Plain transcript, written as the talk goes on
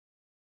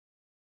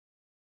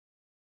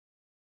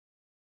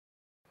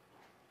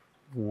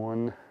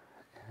One,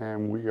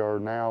 and we are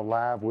now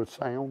live with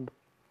sound.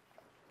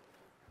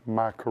 Am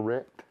I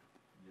correct?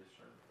 Yes,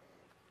 sir.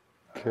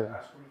 Okay.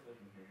 Ask them if they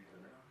can hear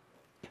you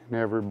now. Can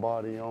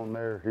everybody on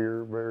there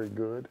hear? Very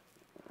good.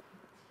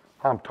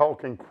 I'm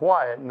talking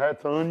quiet, and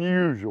that's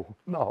unusual.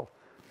 No,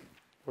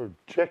 we're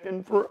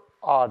checking for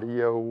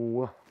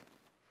audio,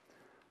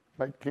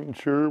 making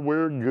sure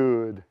we're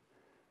good.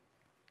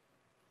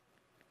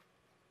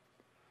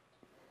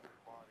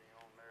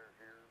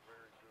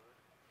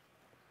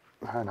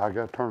 And I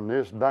got to turn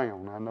this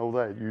down. I know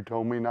that. You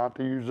told me not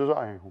to use the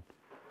sound.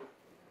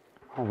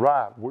 All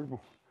right,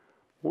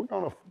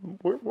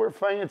 we're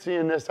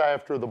fancying this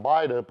after the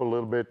bite up a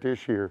little bit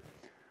this year.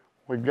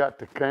 We've got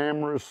the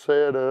cameras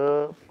set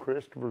up.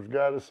 Christopher's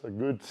got us a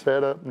good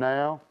setup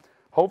now.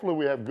 Hopefully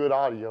we have good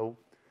audio,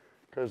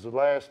 because the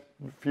last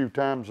few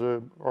times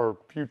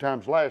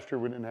last year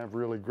we didn't have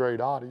really great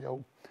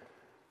audio.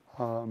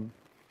 We're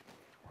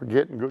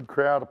getting a good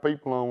crowd of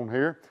people on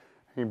here.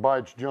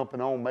 Anybody that's jumping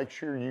on, make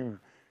sure you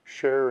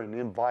share and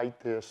invite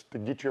this to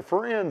get your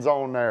friends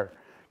on there,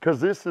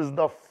 because this is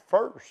the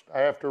first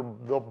after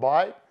the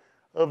bite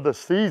of the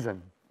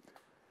season.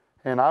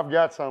 And I've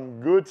got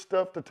some good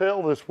stuff to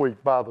tell this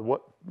week, by the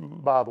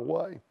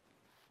way.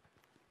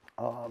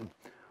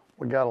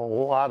 We got a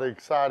lot of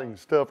exciting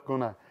stuff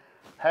going to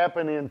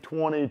happen in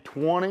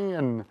 2020,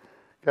 and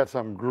got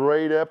some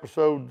great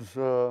episodes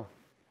that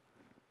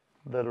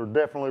are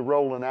definitely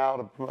rolling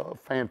out. A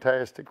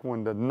fantastic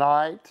one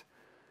tonight.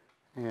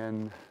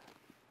 And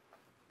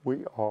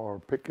we are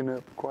picking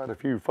up quite a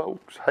few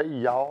folks. Hey,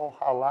 y'all,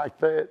 I like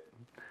that.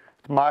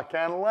 It's my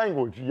kind of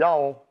language,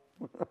 y'all.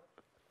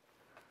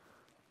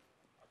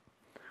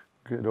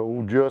 Good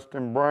old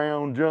Justin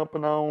Brown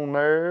jumping on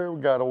there.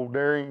 We got old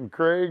Darien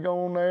Craig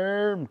on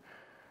there.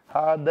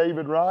 Hi,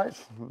 David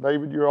Rice.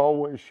 David, you're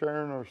always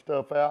sharing our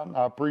stuff out, and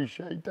I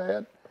appreciate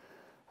that.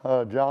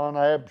 John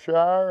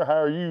Abshire, how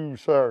are you,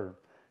 sir?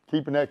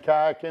 Keeping that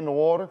kayak in the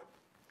water?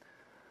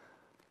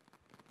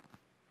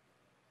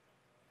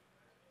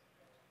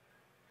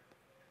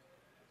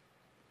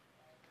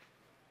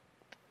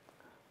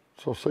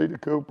 So see, the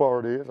cool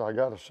part is I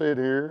got to sit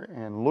here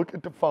and look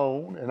at the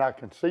phone, and I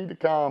can see the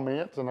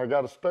comments, and I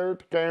got to stare at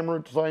the camera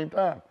at the same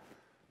time.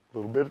 A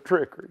little bit of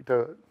trickery to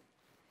it.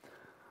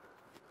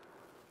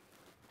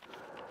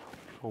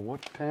 So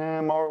what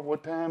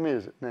time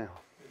is it now?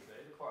 It's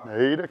 8 o'clock.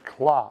 8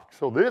 o'clock.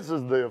 So this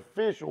is the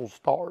official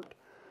start.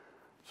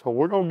 So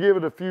we're going to give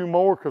it a few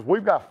more, because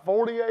we've got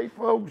 48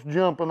 folks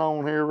jumping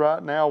on here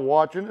right now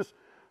watching us.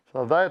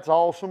 So that's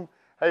awesome.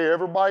 Hey,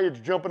 everybody that's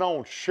jumping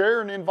on,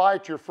 share and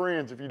invite your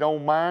friends if you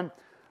don't mind.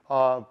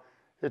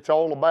 It's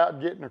all about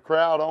getting a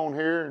crowd on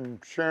here and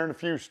sharing a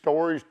few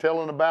stories,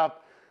 telling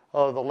about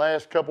the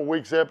last couple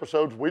weeks'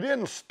 episodes. We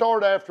didn't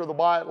start after the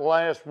bite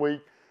last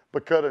week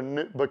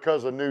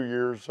because of New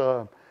Year's.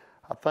 I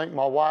think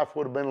my wife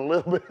would have been a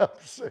little bit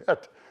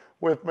upset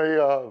with me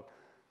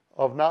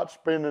of not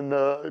spending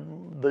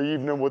the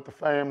evening with the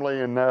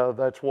family, and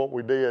that's what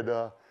we did.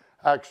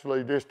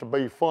 Actually, just to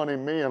be funny,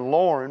 me and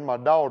Lauren, my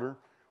daughter,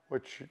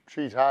 which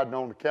she's hiding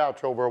on the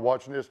couch over there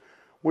watching this,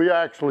 we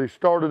actually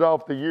started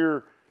off the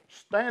year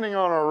standing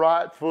on our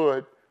right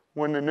foot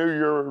when the new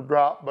year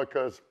dropped,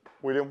 because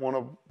we didn't want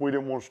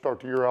to start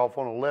the year off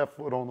on the left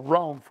foot, on the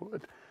wrong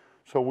foot.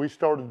 So we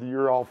started the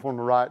year off on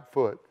the right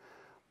foot.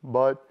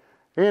 But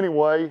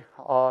anyway,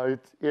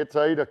 it's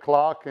 8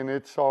 o'clock, and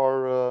it's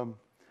our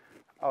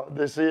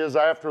this is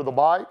after the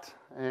bite,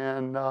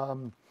 and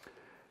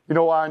you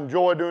know, I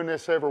enjoy doing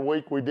this every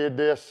week. We did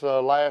this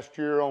last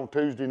year on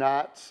Tuesday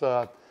nights.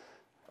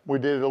 We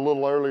did it a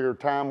little earlier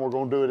time. We're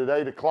going to do it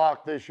at 8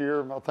 o'clock this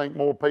year. I think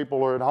more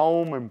people are at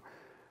home,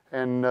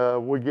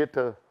 and we get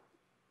to,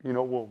 you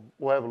know,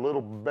 we'll have a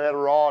little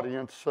better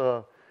audience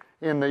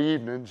in the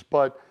evenings.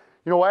 But,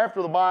 you know,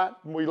 after the bite,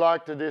 we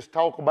like to just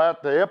talk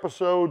about the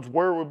episodes,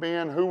 where we've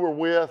been, who we're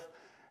with,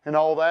 and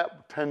all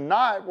that.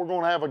 Tonight, we're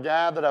going to have a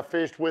guy that I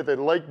fished with at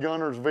Lake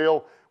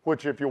Guntersville,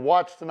 which if you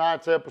watch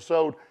tonight's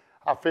episode,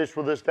 I fished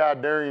with this guy,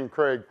 Darien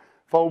Craig.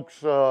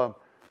 Folks,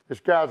 this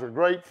guy's a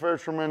great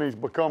fisherman. He's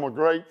become a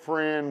great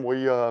friend.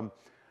 We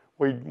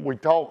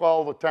talk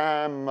all the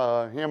time.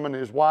 Him and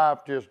his wife,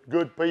 just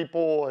good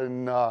people.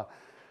 And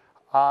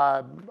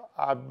I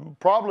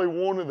probably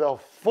one of the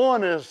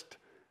funnest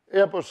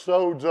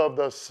episodes of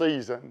the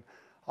season.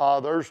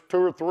 There's 2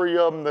 or 3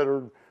 of them that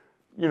are,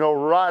 you know,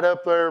 right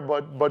up there.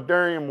 But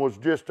Darien was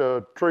just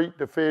a treat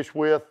to fish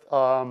with.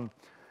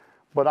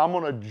 But I'm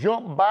going to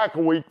jump back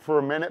a week for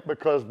a minute,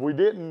 because we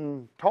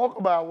didn't talk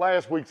about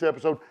last week's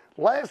episode.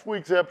 Last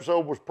week's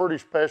episode was pretty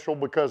special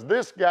because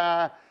this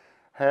guy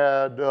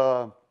had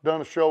done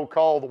a show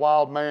called The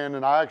Wild Man,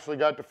 and I actually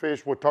got to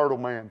fish with Turtle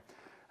Man.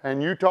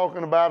 And you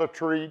talking about a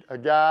treat, a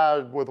guy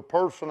with a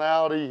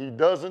personality. He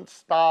doesn't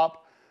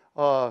stop.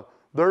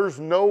 There's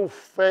no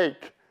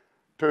fake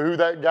to who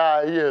that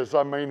guy is.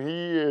 I mean,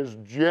 he is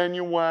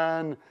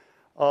genuine,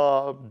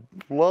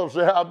 loves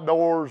the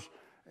outdoors,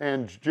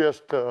 and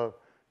just a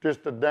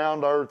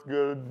down-to-earth,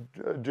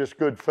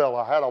 good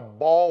fella. I had a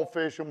ball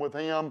fishing with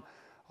him.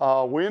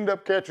 We ended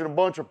up catching a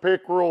bunch of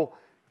pickerel.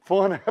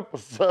 fun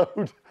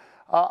episode.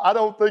 I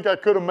don't think I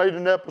could have made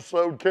an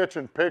episode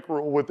catching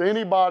pickerel with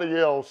anybody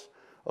else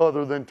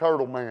other than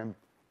Turtle Man.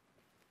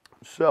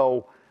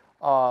 So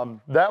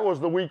that was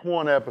the week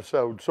 1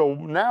 episode. So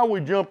now we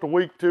jump to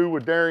week 2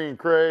 with Darien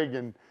Craig,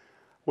 and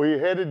we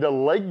headed to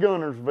Lake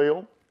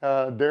Guntersville.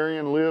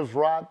 Darien lives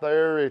right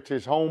there. It's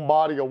his home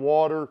body of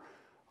water.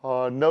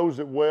 Knows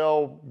it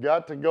well.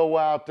 Got to go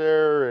out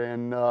there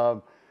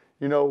and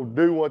you know,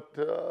 do what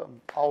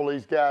all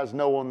these guys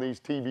know on these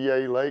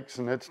TVA lakes,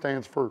 and that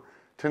stands for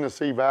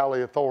Tennessee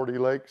Valley Authority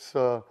Lakes.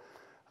 You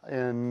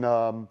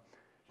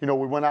know,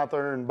 we went out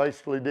there and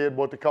basically did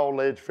what they call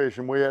ledge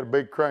fishing. We had a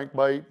big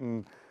crankbait,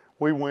 and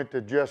we went to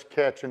just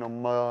catching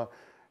them.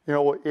 You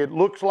know, it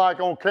looks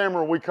like on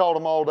camera we caught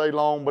them all day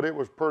long, but it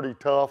was pretty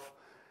tough,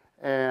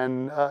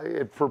 and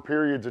for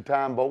periods of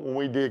time. But when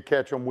we did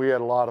catch them, we had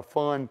a lot of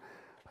fun.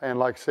 And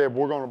like I said,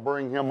 we're going to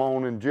bring him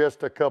on in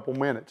just a couple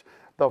minutes.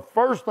 The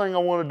first thing I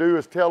want to do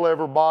is tell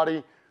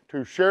everybody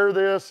to share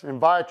this,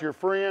 invite your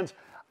friends.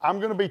 I'm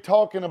going to be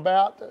talking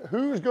about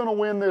who's going to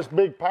win this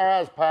big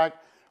prize pack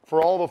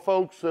for all the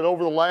folks that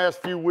over the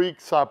last few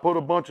weeks, I put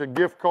a bunch of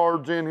gift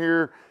cards in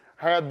here,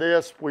 had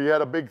this. We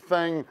had a big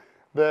thing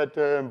that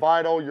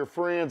invite all your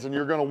friends and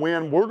you're going to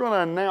win. We're going to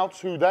announce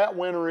who that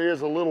winner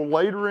is a little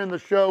later in the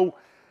show.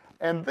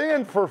 And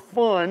then for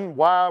fun,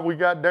 why we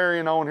got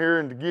Darien on here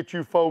and to get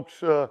you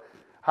folks,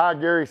 hi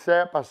Gary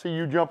Sapp, I see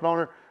you jumping on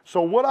here.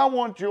 So what I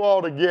want you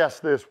all to guess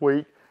this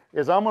week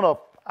is I'm gonna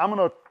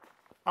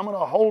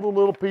hold a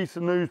little piece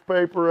of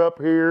newspaper up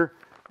here,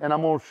 and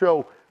I'm gonna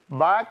show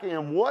back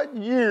in what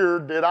year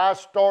did I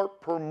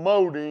start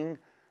promoting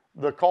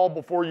the Call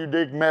Before You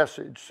Dig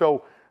message.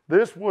 So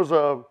this was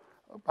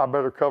I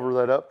better cover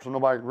that up so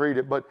nobody can read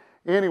it, but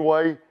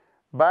anyway,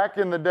 back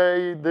in the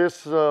day,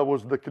 this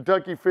was the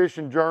Kentucky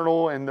Fishing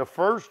Journal, and the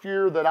first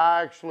year that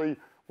I actually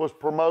was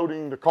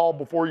promoting the Call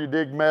Before You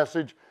Dig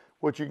message,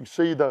 which you can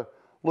see the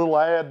little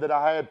ad that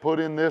I had put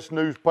in this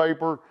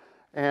newspaper,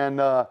 and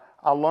I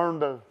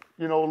learned a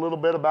little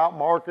bit about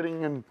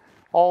marketing and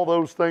all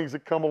those things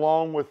that come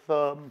along with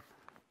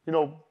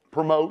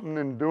promoting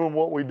and doing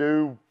what we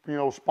do,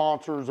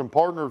 sponsors and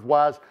partners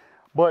wise.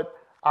 But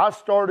I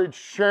started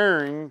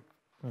sharing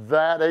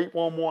that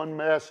 811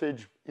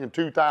 message in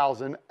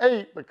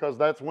 2008 because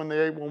that's when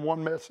the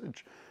 811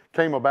 message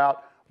came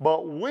about.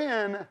 But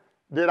when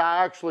did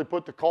I actually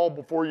put the Call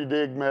Before You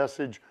Dig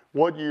message,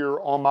 what year,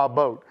 on my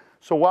boat?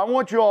 So I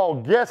want you all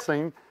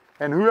guessing,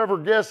 and whoever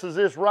guesses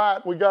this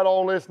right, we got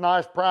all this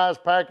nice prize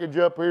package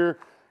up here.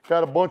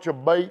 Got a bunch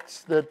of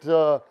baits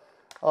that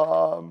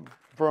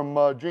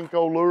from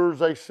Jinko Lures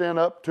they sent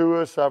up to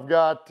us. I've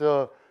got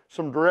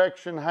some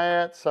direction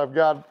hats. I've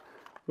got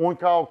one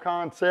called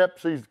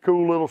Concepts, these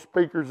cool little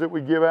speakers that we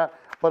give out.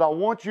 But I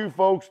want you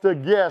folks to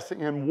guess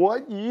in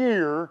what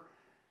year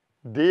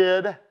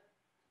did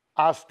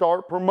I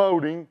start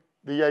promoting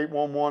the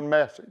 811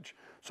 message.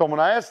 So I'm going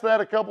to ask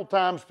that a couple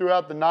times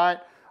throughout the night.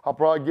 I'll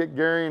probably get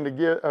Darien to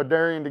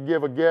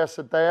give a guess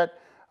at that.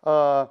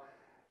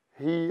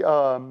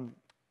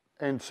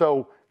 And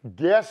so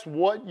guess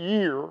what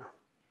year.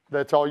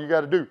 That's all you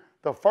got to do.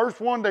 The first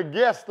one to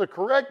guess the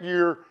correct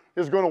year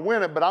is going to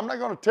win it, but I'm not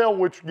going to tell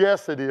which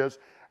guess it is.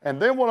 And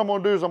then what I'm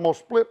going to do is I'm going to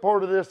split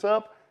part of this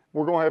up.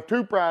 We're going to have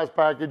 2 prize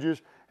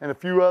packages and a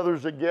few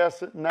others that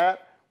guess it, and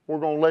that we're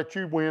going to let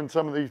you win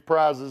some of these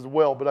prizes as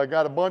well. But I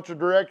got a bunch of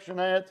direction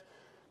hats.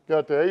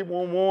 Got the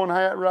 811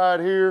 hat right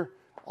here.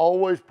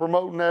 Always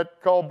promoting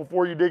that Call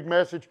Before You Dig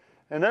message.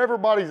 And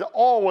everybody's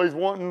always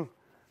wanting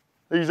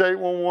these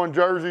 811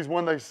 jerseys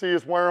when they see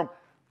us wear them.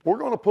 We're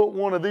going to put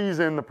one of these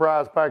in the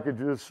prize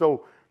packages.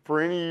 So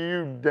for any of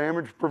you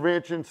damage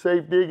prevention,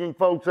 safe digging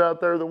folks out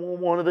there that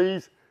want one of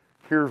these,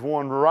 here's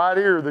one right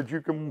here that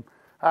you can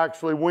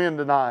actually win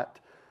tonight.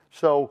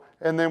 So,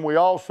 and then we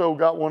also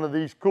got one of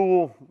these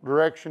cool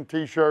direction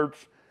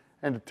t-shirts.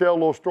 And to tell a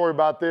little story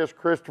about this,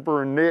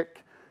 Christopher and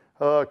Nick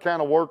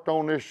kind of worked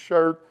on this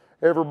shirt.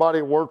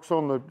 Everybody works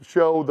on the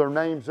show, their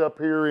names up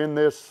here in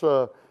this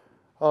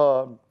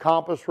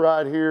compass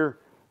right here,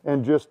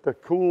 and just the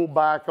cool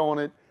back on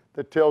it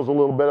that tells a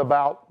little bit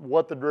about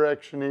what the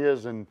direction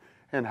is and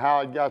how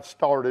it got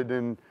started.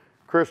 And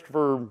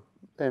Christopher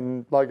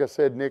and, like I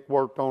said, Nick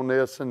worked on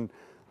this, and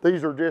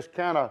these are just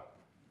kind of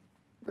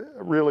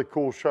really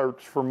cool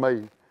shirts for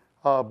me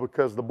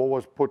because the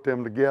boys put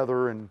them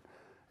together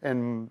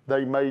and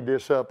they made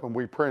this up and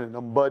we printed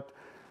them. But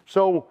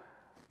so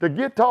to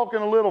get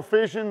talking a little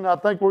fishing, I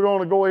think we're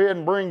going to go ahead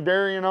and bring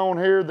Darien on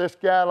here. This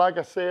guy, like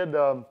I said,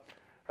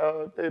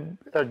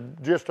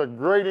 just a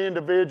great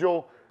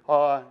individual.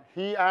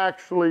 He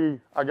actually,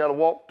 I got to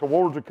walk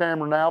towards the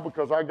camera now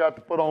because I got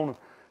to put on a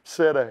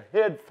set of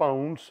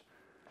headphones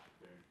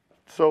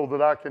so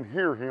that I can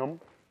hear him.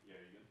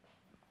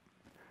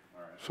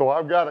 So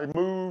I've got to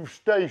move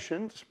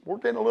stations. We're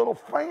getting a little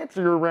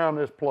fancier around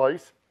this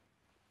place.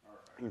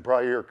 You can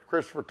probably hear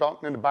Christopher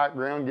talking in the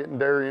background, getting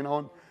Darien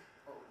on.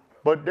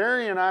 But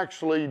Darien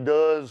actually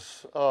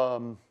does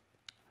a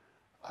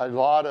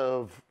lot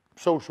of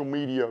social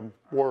media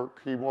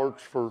work. He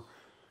works for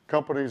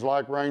companies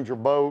like Ranger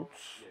Boats.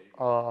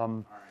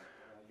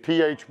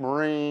 TH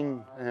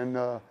Marine, and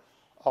a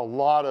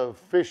lot of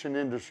fishing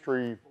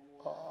industry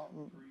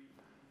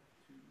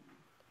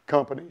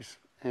companies.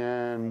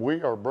 And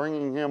we are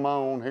bringing him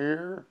on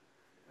here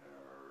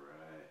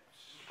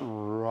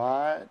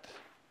right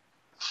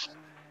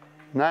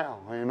now.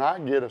 And I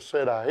get a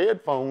set of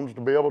headphones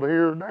to be able to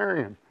hear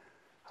Darien.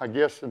 I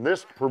guess, and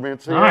this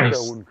prevents the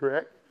echoing,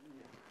 correct?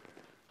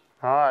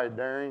 All right,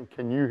 Darien,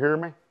 can you hear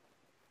me?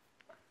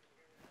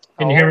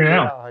 Can you hear me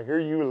now? Yeah, I hear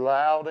you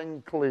loud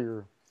and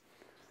clear.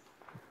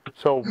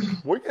 So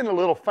we're getting a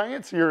little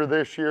fancier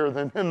this year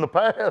than in the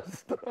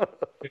past.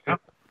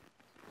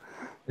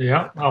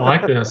 Yeah, I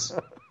like this.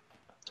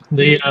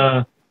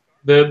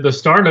 The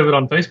start of it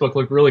on Facebook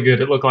looked really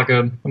good. It looked like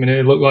it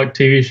looked like a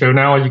TV show.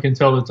 Now you can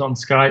tell it's on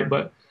Skype,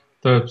 but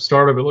the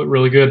start of it looked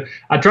really good.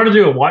 I tried to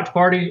do a watch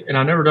party, and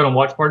I've never done a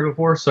watch party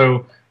before,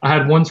 so I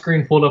had one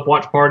screen pulled up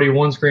watch party,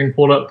 one screen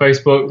pulled up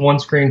Facebook, one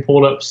screen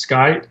pulled up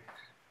Skype,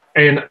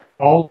 and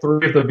all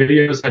three of the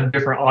videos had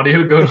different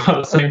audio going on at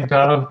the same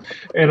time,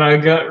 and I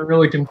got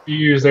really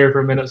confused there for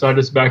a minute, so I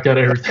just backed out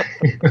of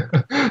everything.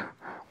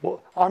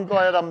 Well, I'm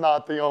glad I'm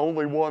not the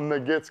only one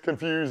that gets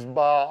confused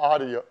by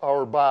audio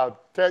or by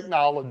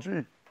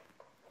technology.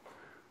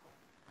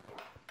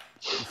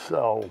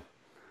 So,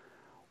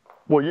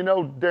 well, you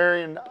know,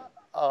 Darien,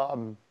 I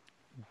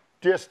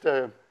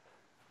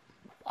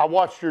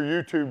watched your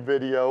YouTube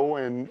video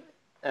and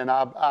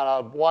I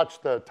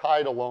watched the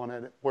title on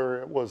it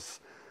where it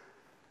was,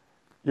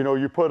 you know,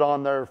 you put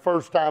on there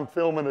first time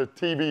filming a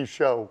TV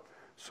show.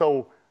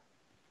 So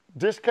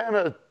just kind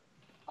of,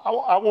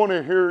 I want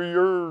to hear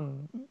your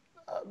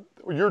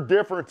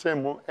difference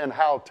in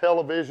how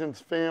television's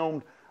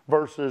filmed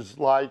versus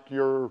like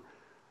your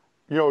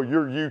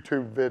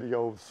YouTube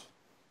videos.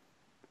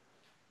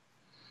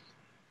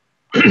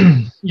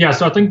 Yeah,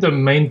 so I think the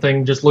main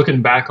thing, just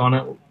looking back on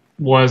it,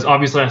 was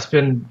obviously I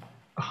spend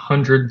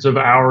hundreds of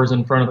hours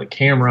in front of the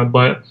camera,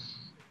 but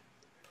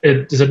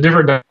it's a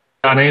different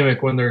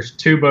dynamic when there's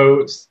two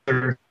boats,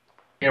 there's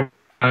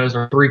cameras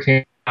or three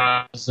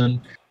cameras,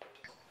 and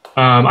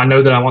I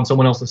know that I want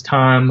someone else's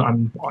time.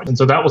 And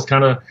so that was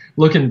kind of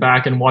looking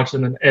back and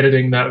watching and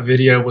editing that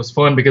video was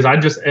fun because I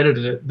just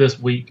edited it this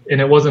week, and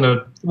it wasn't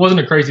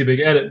a crazy big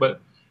edit, but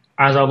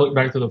as I look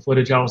back to the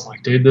footage, I was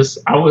like, dude,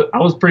 I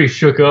was pretty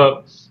shook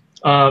up.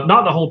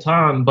 Not the whole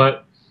time,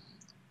 but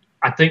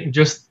I think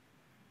just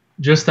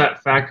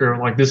that factor of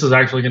like, this is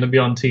actually going to be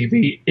on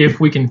TV if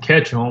we can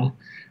catch them,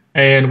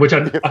 and which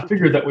I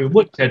figured that we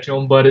would catch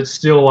them, but it's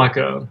still like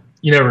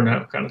you never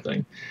know kind of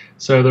thing.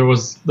 So there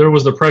was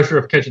the pressure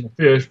of catching the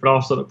fish, but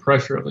also the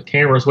pressure of the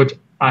cameras, which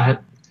I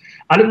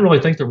didn't really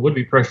think there would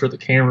be pressure of the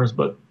cameras,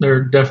 but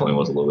there definitely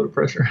was a little bit of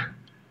pressure.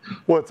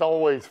 Well, it's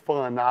always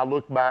fun. I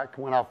look back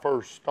when I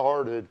first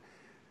started,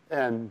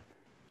 and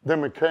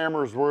then the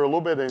cameras were a little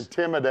bit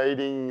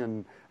intimidating,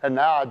 and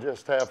now I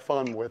just have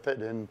fun with it,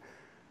 and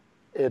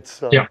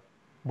it's yeah.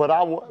 But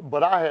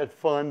I had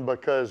fun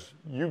because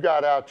you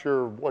got out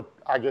your, what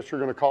I guess you're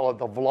going to call it,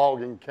 the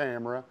vlogging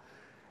camera,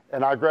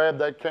 and I grabbed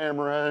that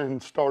camera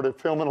and started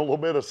filming a little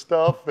bit of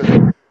stuff,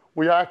 and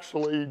we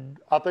actually,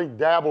 I think,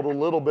 dabbled a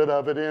little bit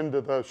of it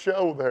into the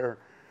show there,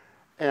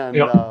 and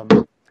yep.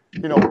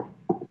 You know,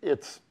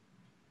 it's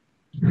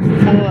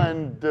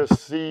fun to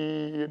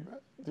see,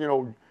 you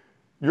know,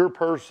 your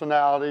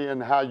personality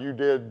and how you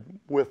did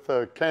with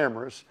the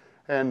cameras,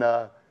 and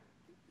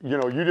you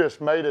know, you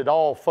just made it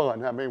all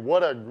fun. I mean,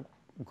 what a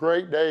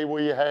great day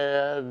we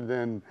had,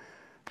 and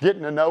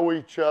getting to know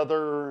each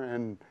other,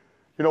 and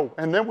you know,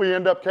 and then we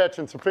end up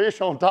catching some fish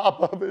on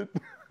top of it.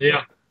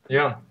 Yeah.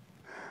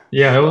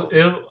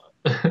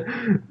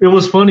 It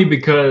was funny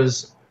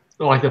because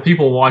like the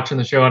people watching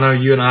the show, I know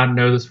you and I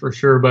know this for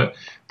sure, but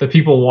the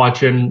people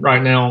watching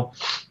right now,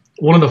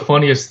 one of the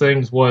funniest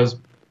things was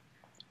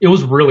it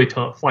was really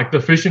tough. Like the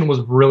fishing was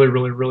really,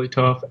 really, really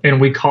tough,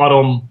 and we caught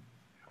them.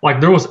 Like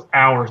there was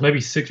hours,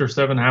 maybe 6 or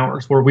 7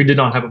 hours, where we did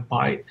not have a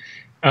bite.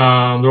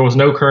 There was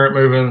no current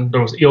moving. There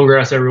was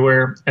eelgrass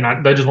everywhere,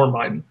 and they just weren't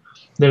biting.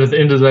 Then at the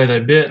end of the day, they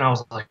bit, and I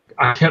was like,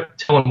 I kept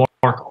telling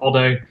Mark all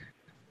day,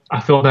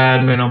 I feel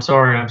bad, man. I'm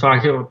sorry. I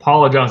kept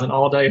apologizing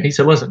all day. And he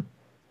said, listen,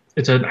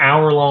 it's an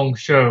hour-long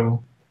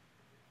show.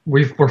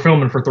 We're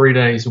filming for 3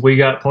 days. We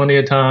got plenty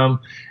of time.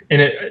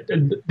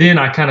 And then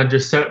I kind of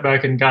just sat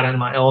back and got in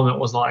my element,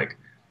 was like,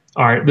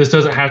 all right, this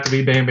doesn't have to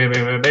be bam, bam,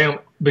 bam, bam, bam,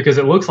 because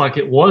it looks like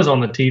it was on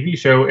the TV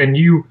show, and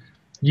you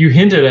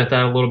hinted at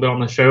that a little bit on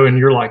the show, and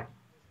you're like,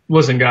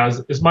 listen,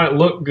 guys, this might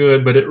look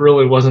good, but it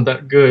really wasn't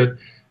that good.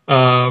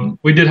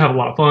 We did have a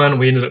lot of fun.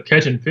 We ended up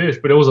catching fish,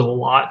 but it was a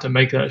lot to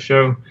make that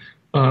show.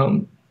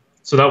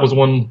 So that was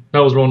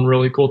one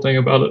really cool thing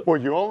about it.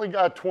 Well, you only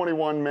got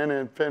 21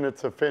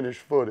 minutes of finished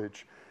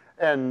footage,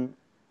 and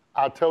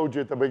I told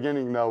you at the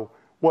beginning, though,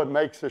 what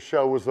makes the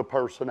show is the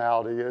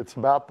personality. It's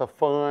about the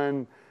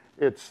fun.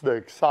 It's the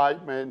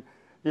excitement.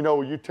 You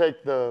know, you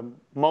take the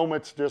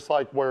moments just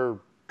like where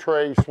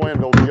Trey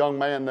Swindle, the young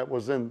man that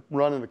was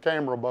running the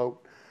camera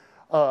boat,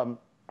 you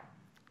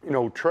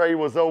know, Trey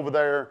was over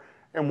there,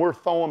 and we're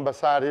throwing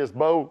beside his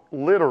boat,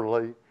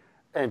 literally,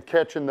 and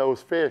catching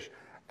those fish.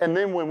 And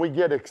then when we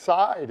get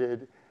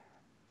excited,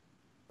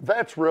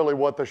 that's really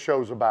what the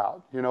show's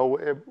about. You know,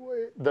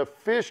 the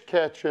fish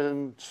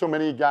catching, so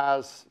many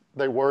guys,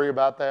 they worry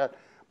about that.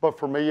 But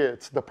for me,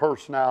 it's the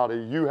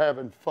personality, you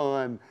having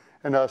fun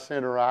and us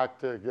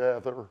interact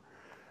together.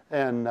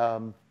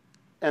 And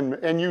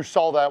you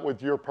saw that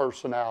with your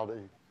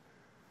personality.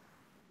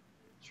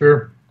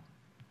 Sure.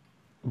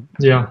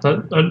 Yeah.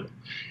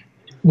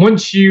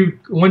 Once you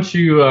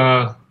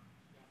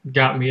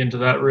got me into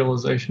that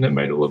realization, it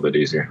made it a little bit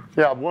easier.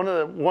 Yeah. One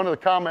of the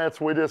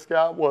comments we just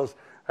got was,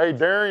 "Hey,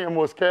 Darien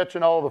was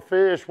catching all the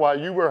fish while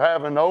you were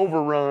having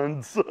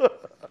overruns."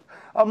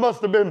 I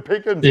must have been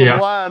picking some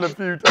line a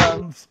few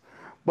times.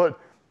 But,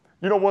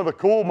 you know, one of the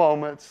cool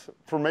moments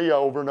for me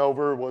over and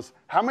over was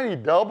how many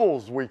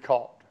doubles we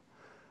caught.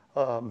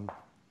 A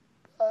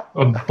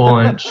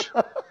bunch.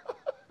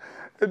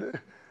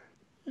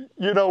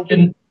 You know,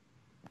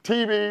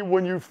 TV,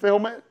 when you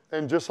film it,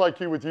 and just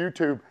like you with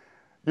YouTube,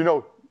 you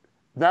know,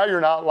 now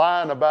you're not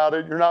lying about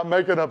it. You're not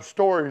making up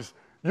stories.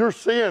 You're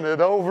seeing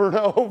it over and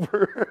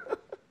over.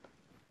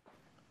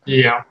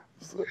 Yeah.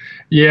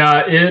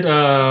 Yeah, it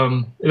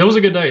was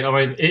a good day. I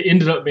mean, it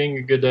ended up being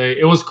a good day.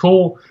 It was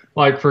cool,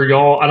 like for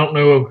y'all. I don't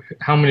know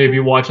how many of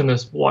you watching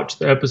this watched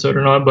the episode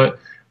or not, but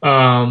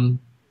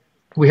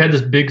we had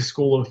this big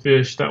school of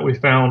fish that we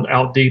found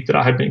out deep that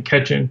I had been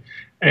catching,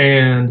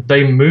 and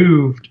they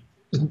moved.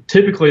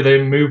 Typically,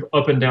 they move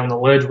up and down the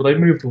ledge, but they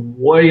moved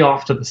way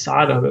off to the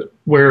side of it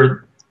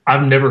where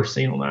I've never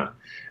seen them that.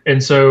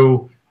 And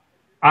so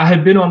I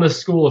had been on this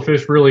school of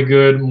fish really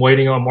good and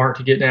waiting on Mark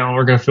to get down.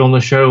 We're going to film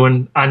the show,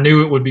 and I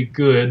knew it would be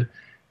good.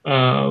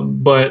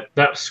 But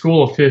that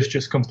school of fish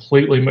just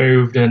completely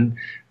moved. And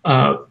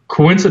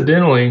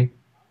coincidentally,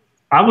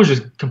 I was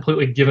just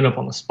completely giving up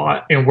on the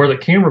spot. And where the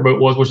camera boat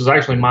was, which is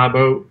actually my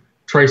boat,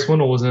 Trey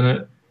Swindle was in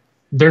it,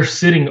 they're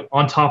sitting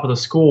on top of the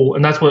school.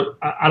 And that's what,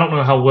 I don't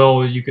know how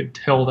well you could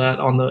tell that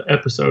on the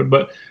episode,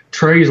 but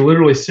Trey's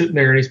literally sitting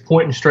there and he's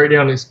pointing straight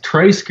down. And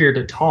Trey's scared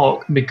to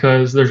talk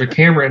because there's a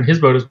camera in his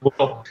boat as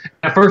well.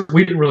 At first,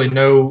 we didn't really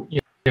know,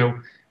 you know,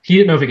 he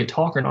didn't know if he could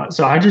talk or not.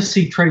 So I just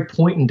see Trey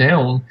pointing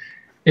down,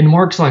 and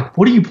Mark's like,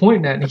 "What are you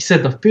pointing at?" And he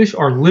said, "The fish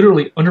are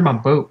literally under my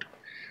boat."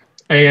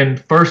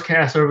 And first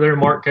cast over there,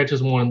 Mark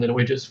catches one, and then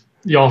we just,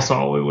 y'all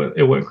saw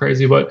it went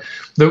crazy. But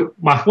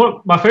my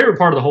favorite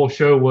part of the whole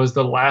show was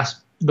the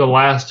last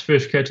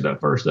fish catch of that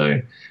first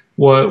day.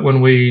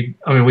 When we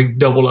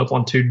doubled up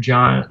on two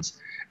giants.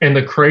 And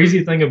the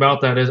crazy thing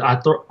about that is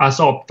I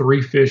saw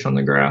 3 fish on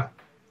the graph.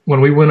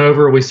 When we went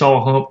over, we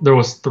saw a hump. There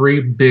was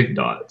 3 big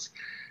dots.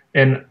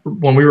 And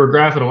when we were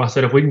graphing them, I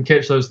said, if we can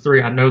catch those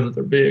 3, I know that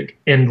they're big.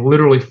 And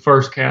literally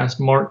first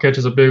cast, Mark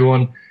catches a big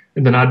one,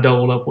 and then I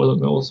doubled up with them.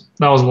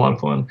 That was a lot of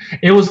fun.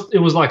 It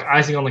was like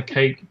icing on the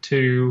cake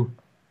to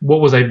what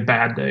was a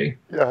bad day.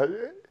 Yeah,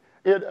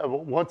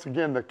 once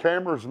again, the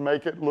cameras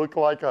make it look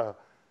like a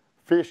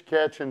fish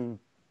catching,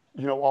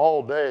 you know,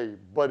 all day,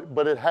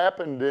 but it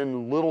happened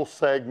in little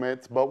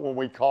segments. But when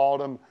we caught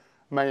them,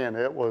 man,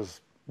 it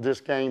was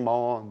just game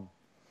on.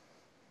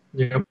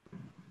 Yep.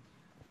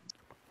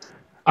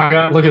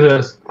 Look at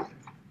this.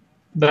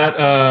 That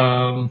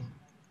on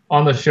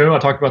the show I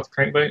talked about the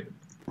crankbait.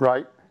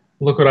 Right.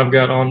 Look what I've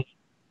got on.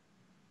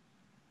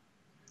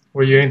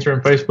 Were you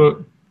answering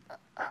Facebook?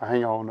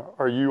 Hang on.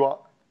 Are you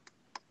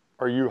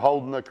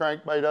holding the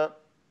crankbait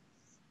up?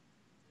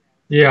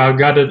 Yeah, I've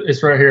got it.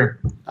 It's right here.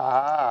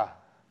 Ah.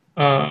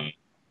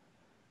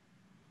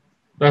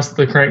 That's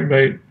the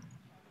crankbait.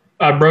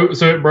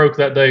 It broke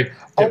that day.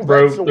 It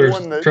broke.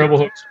 There's treble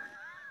hooks.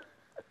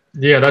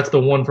 Yeah, that's the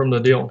one from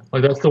the deal.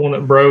 Like, that's the one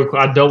that broke.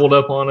 I doubled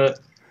up on it,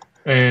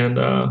 and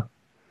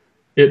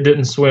it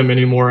didn't swim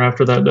anymore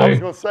after that day. I was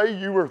going to say,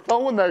 you were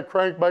throwing that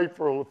crankbait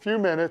for a few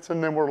minutes,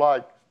 and then we're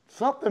like,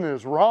 something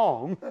is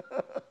wrong.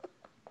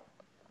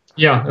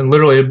 Yeah, and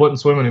literally it wouldn't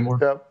swim anymore.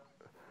 Yep.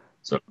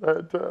 So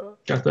got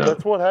that.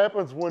 That's what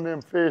happens when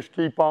them fish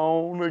keep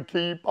on and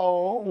keep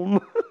on.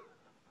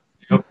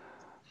 Yep.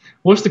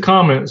 What's the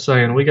comments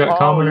saying? We got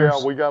commenters?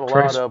 Yeah, we got a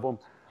lot of them.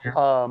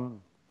 Yeah.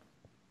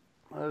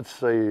 Let's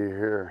see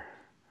here.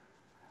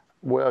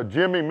 Well,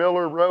 Jimmy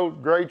Miller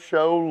wrote, "Great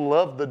show,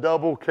 loved the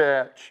double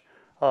catch."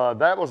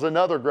 That was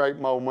another great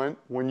moment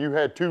when you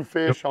had 2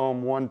 fish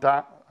on one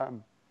time.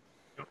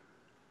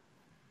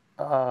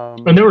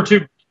 And there were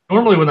 2.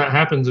 Normally when that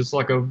happens, it's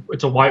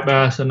a white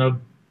bass and a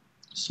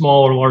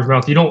small or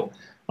largemouth. You don't,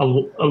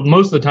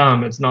 most of the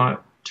time it's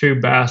not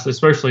 2 bass,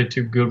 especially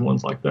 2 good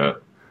ones like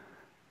that.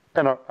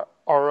 And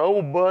our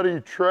old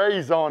buddy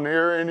Trey's on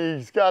here, and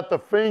he's got the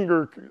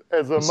finger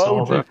as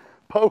emoji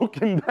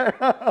poking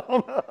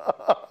down.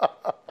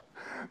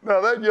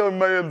 Now that young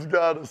man's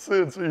got a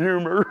sense of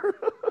humor.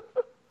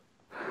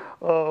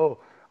 Oh,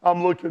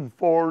 I'm looking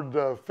forward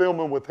to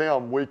filming with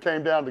him. We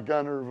came down to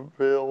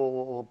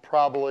Guntersville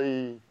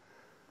probably,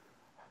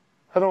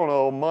 I don't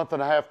know, a month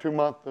and a half, 2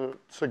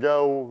 months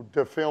ago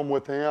to film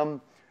with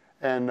him.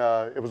 And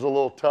it was a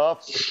little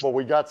tough, but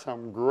we got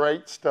some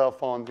great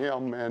stuff on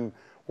him. And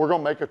we're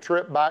going to make a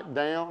trip back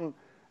down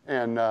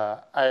and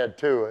add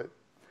to it.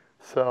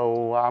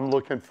 So I'm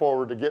looking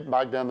forward to getting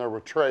back down there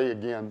with Trey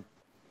again.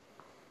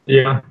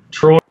 Yeah,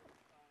 Troy.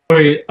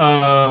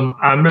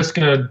 I'm just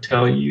gonna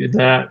tell you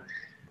that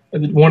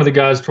one of the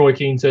guys, Troy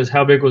King, says,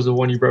 "How big was the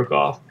one you broke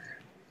off?"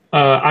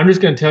 I'm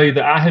just gonna tell you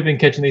that I have been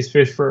catching these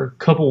fish for a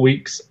couple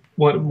weeks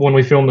when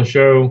we filmed the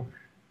show,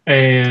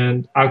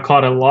 and I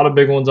caught a lot of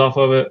big ones off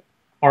of it.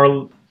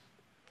 Our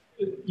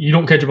You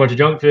don't catch a bunch of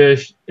junk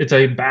fish. It's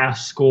a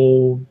bass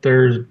school.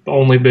 There's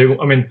only big.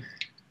 I mean,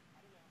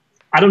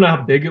 I don't know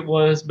how big it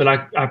was, but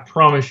I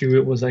promise you,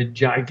 it was a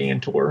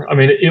gigantor. I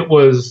mean, it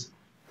was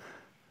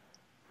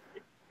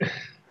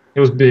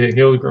big.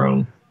 It was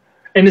grown,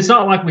 and it's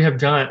not like we have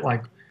giant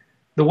like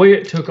the way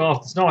it took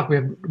off. It's not like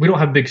we don't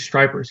have big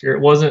stripers here.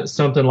 It wasn't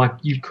something like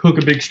you hook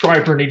a big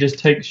striper and he just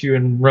takes you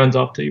and runs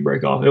off till you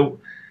break off.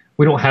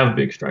 We don't have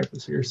big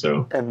stripers here,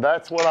 so. And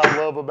that's what I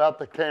love about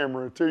the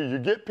camera too. You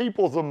get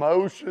people's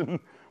emotion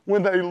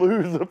when they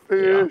lose a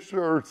fish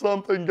or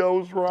something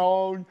goes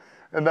wrong,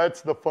 and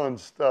that's the fun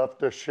stuff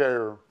to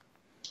share.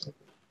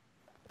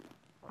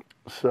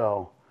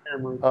 So,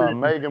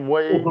 Megan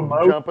Wade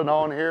jumping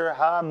on here.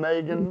 Hi,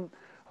 Megan.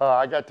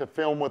 I got to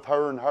film with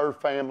her and her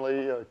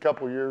family a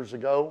couple years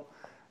ago,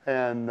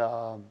 and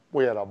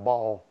we had a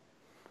ball.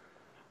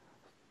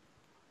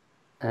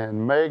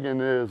 And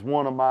Megan is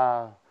one of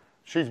my,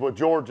 she's with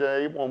Georgia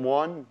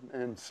 811,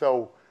 and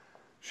so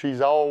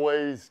she's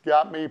always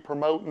got me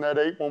promoting that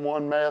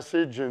 811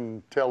 message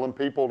and telling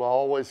people to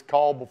always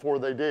call before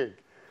they dig.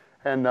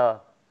 And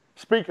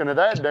speaking of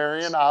that,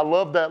 Darien, I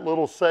love that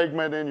little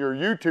segment in your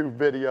YouTube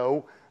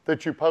video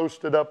that you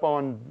posted up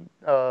on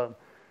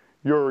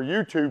your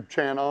YouTube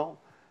channel,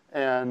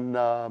 and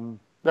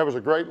that was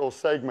a great little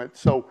segment.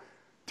 So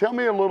tell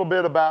me a little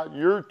bit about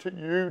your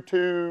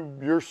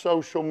YouTube, your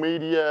social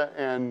media,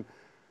 and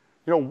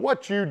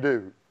what you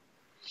do.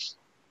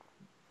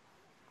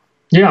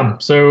 Yeah,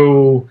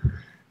 so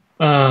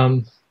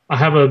I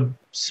have a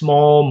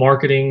small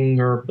marketing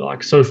or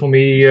like social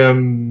media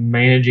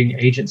managing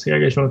agency, I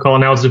guess you want to call it.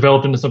 Now it's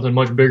developed into something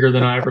much bigger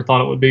than I ever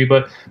thought it would be.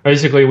 But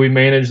basically, we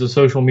manage the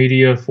social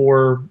media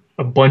for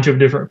a bunch of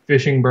different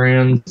fishing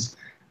brands,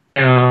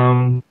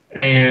 and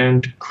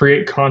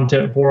create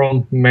content for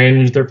them,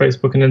 manage their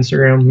Facebook and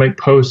Instagram, make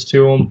posts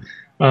to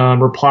them,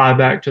 reply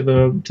back to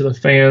the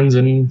fans,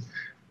 and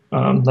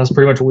that's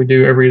pretty much what we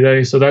do every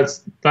day. So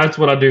that's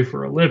what I do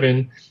for a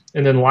living.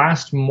 And then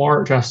last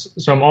March,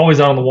 so I'm always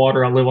out on the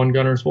water. I live on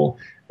Guntersville,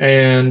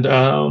 and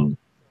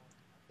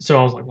so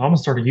I was like, well, I'm gonna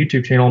start a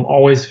YouTube channel. I'm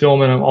always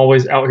filming. I'm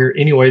always out here,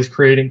 anyways,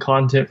 creating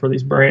content for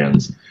these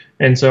brands.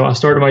 And so I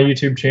started my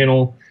YouTube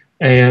channel,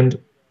 and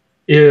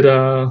it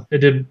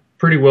did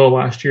pretty well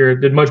last year.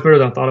 It did much better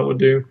than I thought it would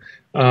do.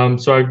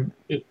 So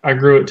I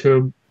grew it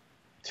to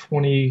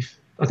 20.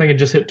 I think it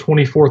just hit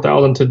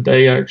 24,000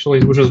 today,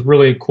 actually, which was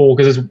really cool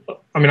because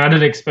I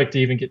didn't expect to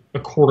even get a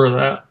quarter of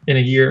that in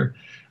a year.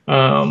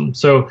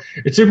 So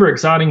it's super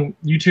exciting.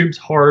 YouTube's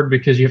hard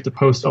because you have to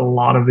post a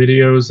lot of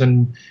videos,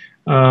 and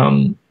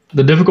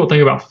the difficult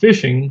thing about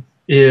fishing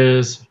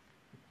is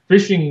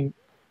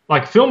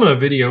like filming a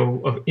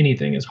video of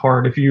anything is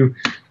hard. If you're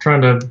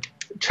trying to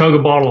chug a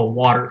bottle of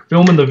water,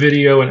 filming the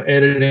video and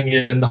editing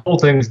it, and the whole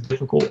thing is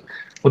difficult.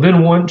 Well,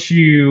 then once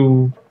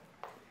you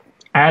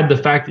add the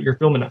fact that you're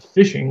filming a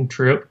fishing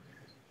trip,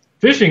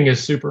 fishing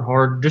is super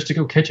hard just to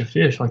go catch a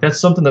fish. Like that's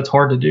something that's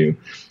hard to do.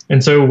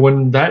 And so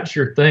when that's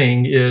your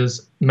thing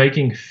is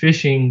making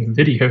fishing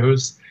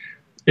videos,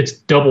 it's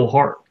double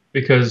hard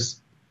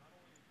because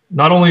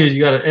not only you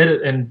got to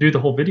edit and do the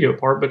whole video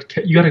part, but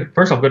you got to,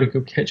 first off, got to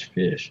go catch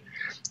fish.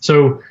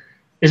 So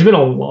it's been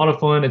a lot of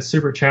fun. It's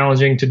super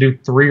challenging to do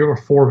 3 or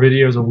 4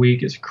 videos a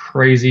week. It's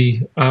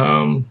crazy.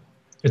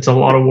 It's a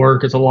lot of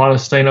work. It's a lot of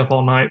staying up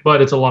all night,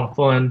 but it's a lot of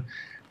fun.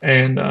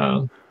 And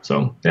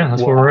so, yeah,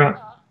 that's where we're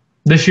at.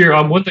 This year,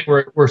 one thing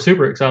we're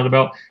super excited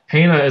about,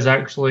 Hannah is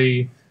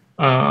actually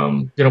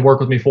going to work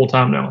with me full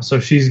time now. So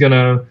she's going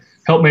to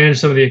help manage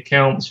some of the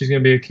accounts. She's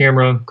going to be a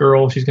camera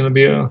girl. She's going to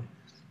be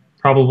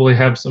probably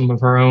have some of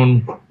her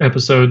own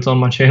episodes on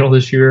my channel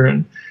this year,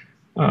 and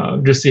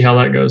just see how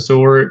that goes. So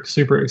we're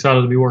super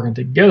excited to be working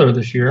together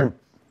this year,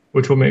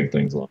 which will make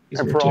things a lot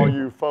easier. And for all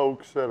you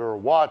folks that are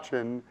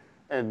watching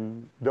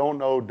and don't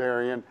know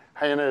Darien,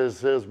 Hannah is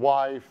his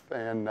wife,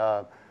 and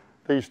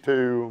these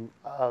two,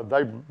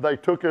 they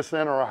took us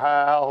in our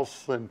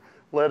house and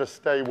let us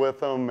stay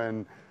with them,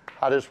 and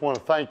I just want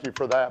to thank you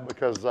for that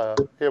because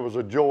it was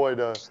a joy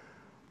to,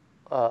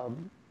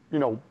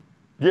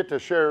 get to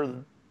share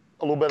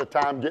a little bit of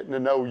time getting to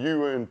know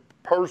you and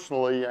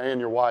personally and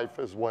your wife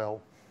as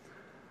well.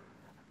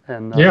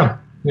 And yeah,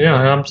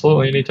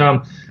 absolutely,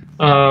 anytime.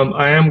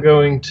 I am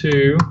going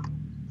to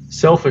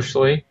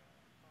selfishly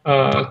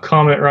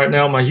comment right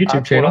now on my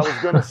YouTube channel. What I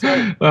was going to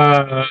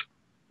say.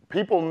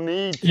 People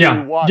need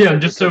to watch it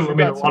just so a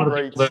lot of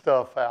great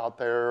stuff out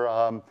there.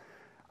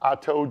 I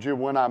told you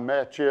when I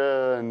met you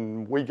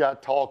and we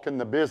got talking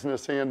the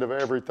business end of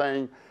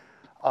everything.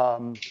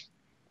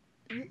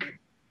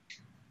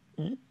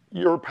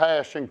 Your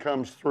passion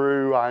comes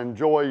through. I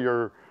enjoy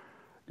your,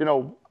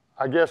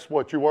 I guess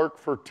what you work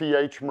for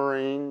TH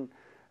Marine,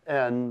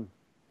 and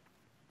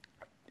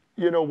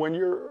you know, when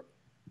you're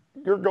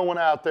going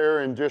out there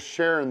and just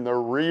sharing the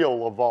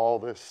reel of all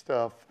this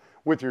stuff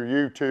with your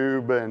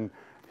YouTube and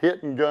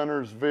hitting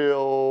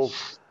Guntersville.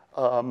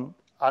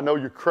 I know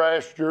you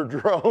crashed your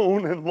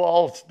drone and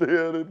lost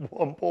it at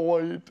one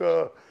point.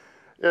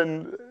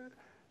 And,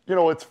 you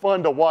know, it's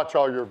fun to watch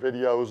all your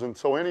videos. And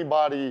so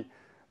anybody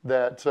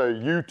that's a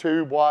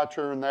YouTube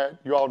watcher and that,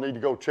 you all need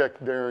to go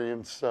check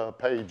Darien's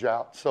page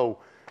out. So,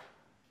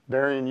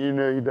 Darien, you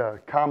need to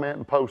comment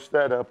and post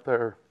that up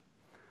there.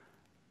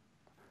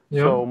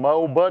 Yep. So my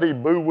old buddy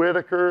Boo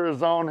Whitaker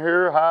is on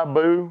here. Hi,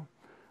 Boo.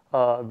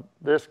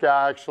 This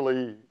guy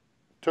actually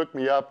took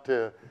me up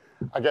to,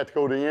 I got to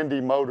go to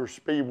Indy Motor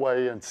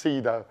Speedway and see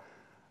the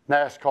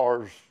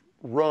NASCARs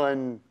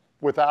run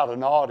without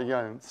an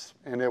audience,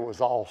 and it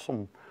was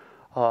awesome.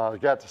 I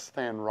got to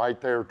stand right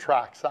there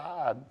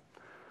trackside.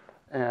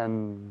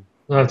 And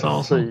that's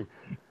awesome.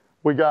 See,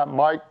 we got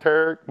Mike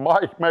Tarrick.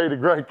 Mike made a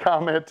great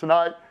comment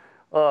tonight.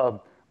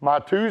 My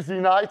Tuesday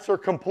nights are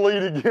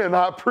complete again.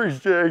 I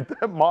appreciate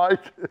that,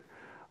 Mike.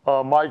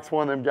 Mike's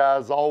one of them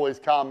guys always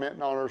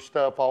commenting on our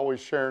stuff, always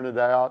sharing it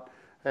out,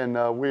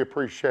 and we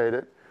appreciate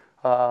it.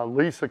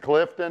 Lisa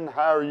Clifton,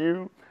 how are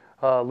you?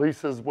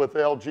 Lisa's with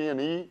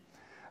LG&E.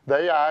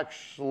 They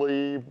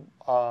actually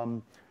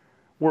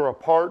were a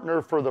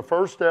partner for the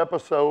first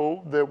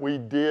episode that we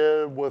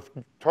did with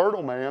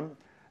Turtle Man.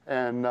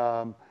 And,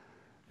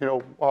 you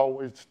know,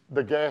 always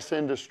the gas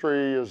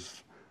industry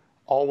is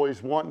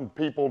always wanting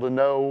people to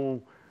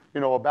know,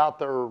 you know, about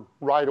their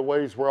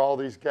right-of-ways where all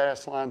these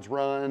gas lines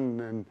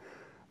run and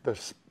the,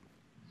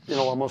 you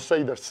know, I'm going to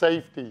say the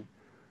safety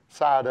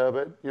side of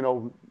it, you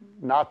know,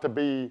 not to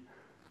be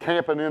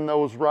camping in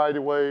those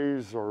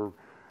right-of-ways or,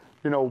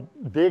 you know,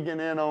 digging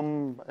in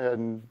them.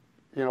 And,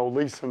 you know,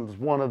 Lisa's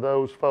one of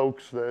those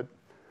folks that,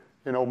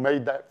 you know,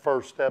 made that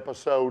first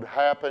episode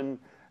happen.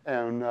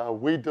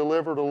 And we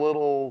delivered a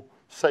little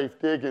safe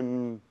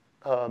digging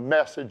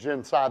message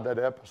inside that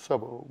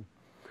episode.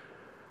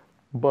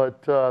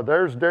 But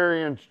there's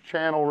Darien's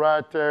channel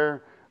right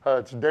there.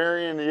 It's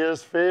Darien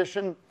Is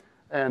Fishing.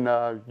 And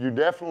you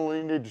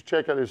definitely need to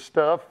check out his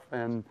stuff.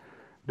 And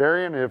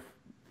Darien, if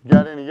you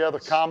got any other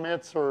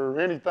comments or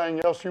anything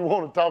else you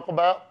want to talk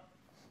about?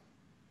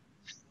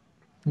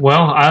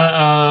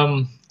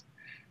 Well,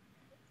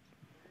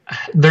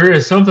 there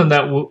is something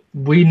that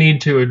we need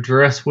to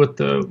address with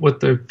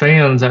the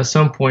fans at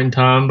some point in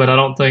time, but I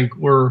don't think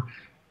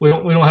we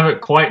don't have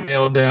it quite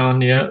nailed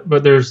down yet.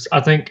 But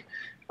I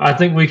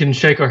think we can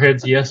shake our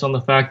heads yes on the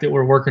fact that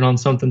we're working on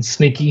something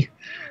sneaky,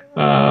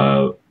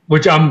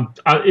 which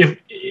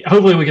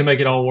hopefully we can make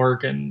it all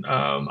work. And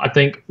I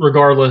think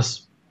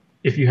regardless,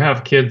 if you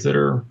have kids that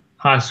are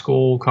high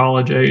school,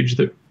 college age,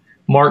 that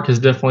Mark has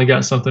definitely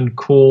got something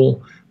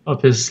cool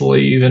up his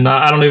sleeve. And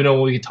I don't even know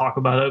when we can talk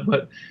about it,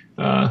 but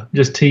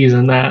just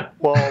teasing that.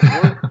 Well,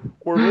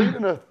 we're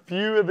leaving a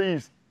few of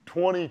these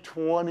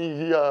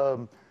 2020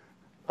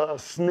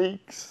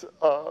 sneaks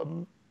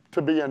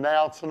to be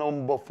announcing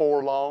them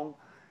before long.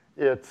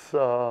 It's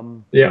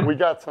we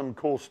got some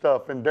cool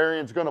stuff, and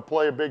Darien's going to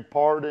play a big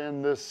part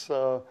in this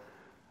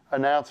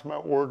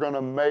announcement we're going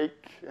to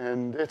make,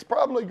 and it's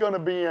probably going to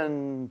be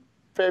in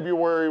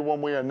February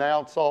when we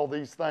announce all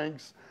these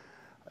things.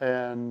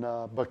 And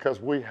because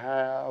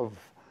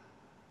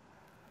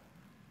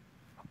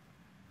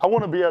I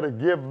want to be able to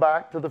give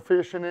back to the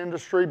fishing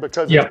industry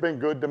because it's been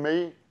good to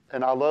me.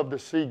 And I love to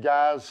see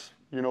guys,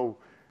 you know,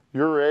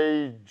 your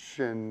age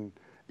and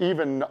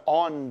even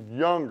on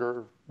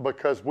younger,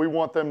 because we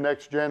want them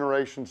next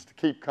generations to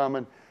keep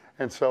coming.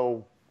 And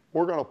so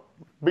we're going to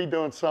be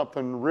doing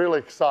something really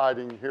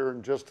exciting here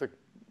in just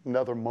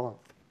another month.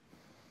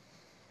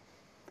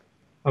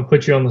 I'll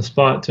put you on the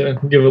spot to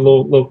give a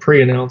little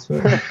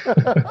pre-announcement.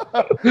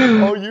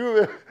 Oh,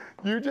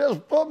 you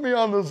just put me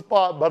on the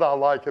spot, but I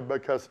like it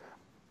because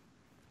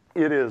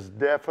it is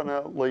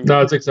definitely.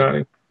 No, it's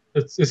exciting.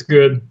 It's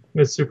good.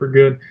 It's super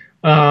good.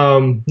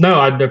 No,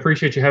 I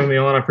appreciate you having me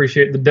on. I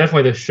appreciate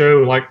definitely the show.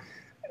 Like,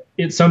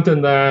 it's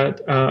something that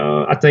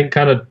I think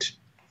kind of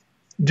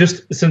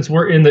just since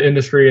we're in the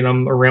industry and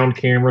I'm around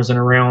cameras and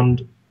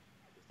around.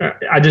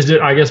 I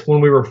guess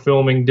when we were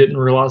filming, didn't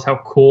realize how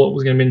cool it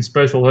was going to be and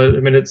special. I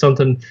mean, it's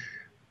something,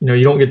 you know,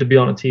 you don't get to be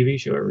on a TV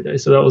show every day.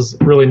 So that was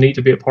really neat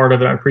to be a part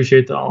of it. I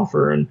appreciate the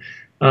offer and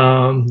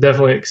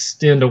definitely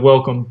extend a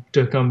welcome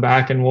to come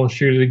back and we'll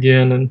shoot it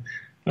again.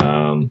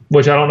 And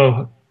which I don't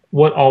know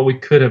what all we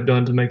could have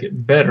done to make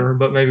it better,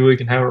 but maybe we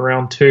can have a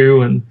round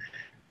two and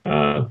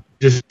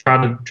just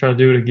try to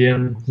do it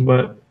again.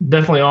 But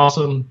definitely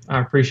awesome. I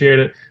appreciate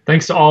it.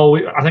 Thanks to all.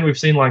 I think we've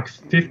seen like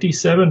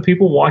 57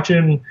 people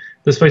watching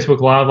this Facebook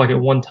Live like at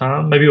one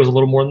time. Maybe it was a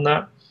little more than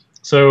that.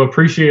 So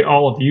appreciate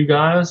all of you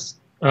guys.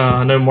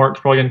 I know Mark's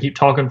probably going to keep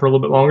talking for a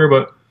little bit longer,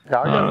 but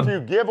yeah, I got a few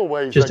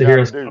giveaways just I to hear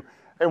got to do.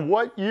 And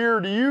what year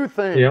do you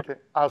think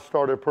I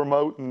started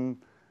promoting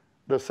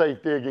the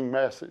safe digging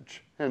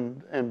message?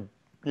 And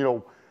you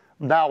know,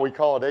 now we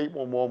call it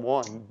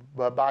 8111,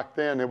 but back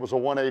then it was a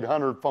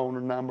 1-800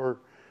 phone number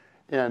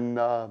in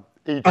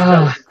each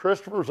state.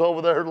 Christopher's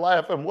over there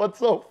laughing. What's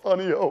so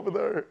funny over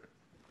there?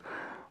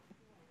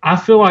 I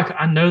feel like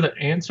I know the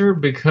answer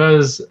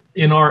because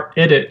in our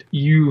edit,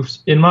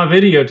 in my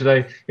video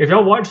today, if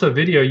y'all watch the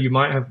video, you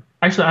might have,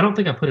 actually, I don't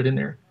think I put it in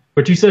there,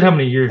 but you said how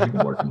many years you've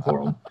been working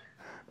for them.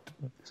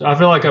 So I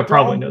feel like I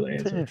probably know the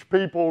answer. Teach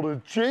people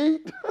to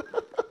cheat.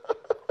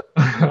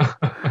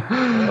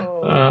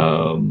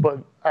 But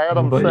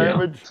Adam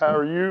Savage, how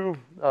are you?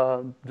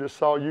 Just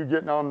saw you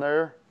getting on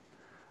there.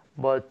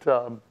 But,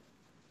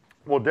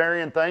 well,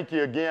 Darien, thank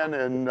you again.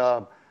 And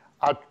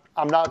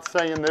I'm not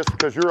saying this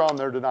because you're on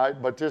there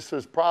tonight, but this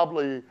is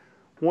probably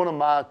one of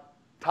my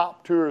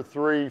top 2 or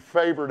 3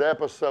 favorite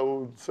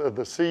episodes of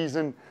the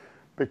season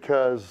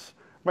because,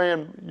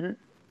 man,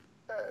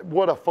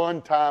 what a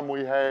fun time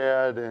we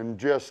had and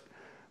just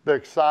the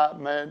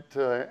excitement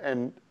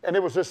and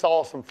it was just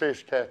awesome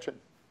fish catching.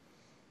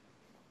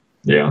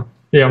 Yeah.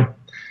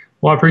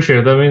 Well, I appreciate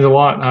it. That means a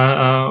lot.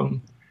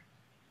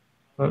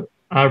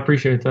 I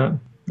appreciate that.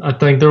 I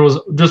think there was,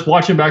 just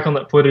watching back on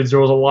that footage, there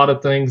was a lot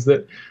of things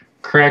that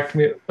cracked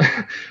me.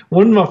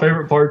 One of my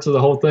favorite parts of the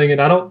whole thing, and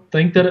I don't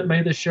think that it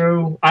made the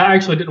show. I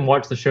actually didn't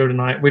watch the show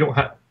tonight. We don't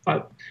have,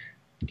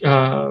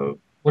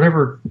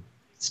 whatever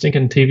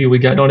stinking TV we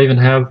got, don't even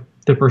have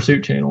the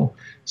Pursuit channel.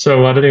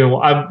 So I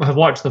have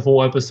watched the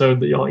full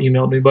episode that y'all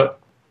emailed me, but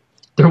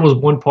there was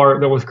one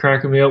part that was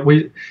cracking me up.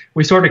 We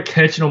started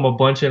catching them a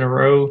bunch in a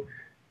row,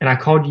 and I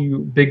called you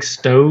Big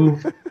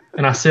Stove,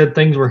 and I said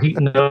things were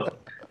heating up.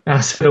 And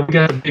I said, we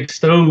got a big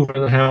stove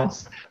in the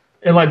house.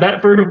 And like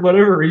that, for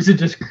whatever reason,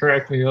 just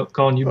cracked me up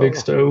calling you Big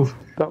Stove.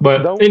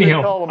 But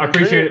anyhow, I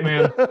appreciate it,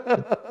 man.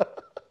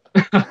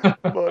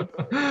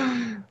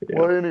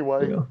 Well,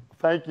 anyway,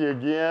 thank you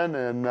again.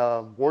 And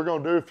we're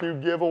going to do a few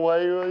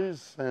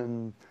giveaways.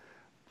 And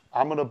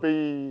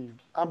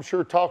I'm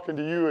sure, talking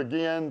to you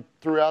again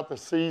throughout the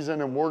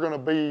season. And we're going to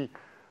be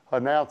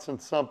announcing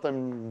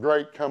something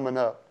great coming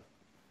up.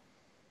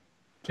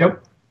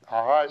 Yep.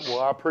 All right.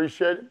 Well, I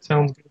appreciate it.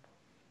 Sounds good.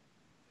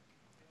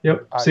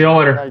 Yep. See y'all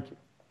later. Thank you.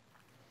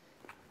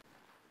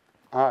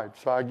 All right.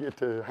 So I get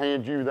to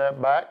hand you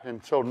that back.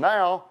 And so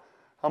now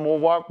I'm going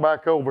to walk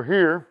back over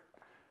here.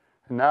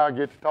 And now I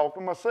get to talk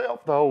to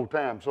myself the whole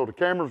time. So the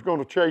camera's going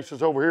to chase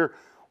us over here.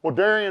 Well,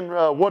 Darien,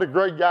 what a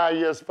great guy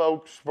he is,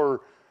 folks.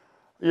 For,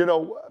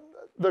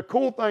 the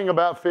cool thing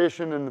about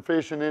fishing and the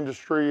fishing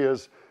industry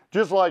is,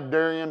 just like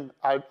Darien,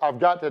 I've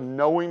got to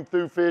know him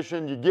through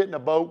fishing. You get in a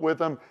boat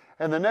with him.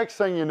 And the next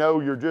thing you know,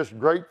 you're just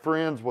great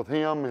friends with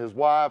him, his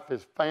wife,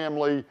 his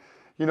family.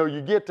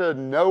 You get to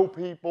know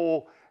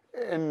people,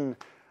 and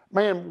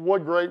man,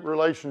 what great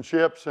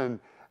relationships. And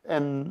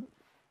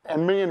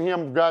me and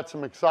him got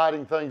some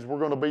exciting things we're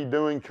going to be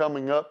doing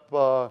coming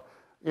up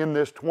in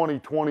this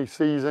 2020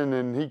 season.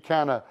 And he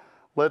kind of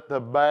let a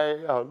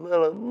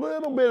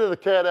little bit of the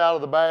cat out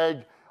of the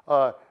bag.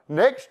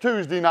 Next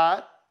Tuesday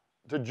night,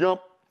 to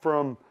jump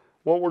from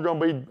what we're going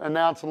to be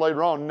announcing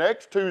later on.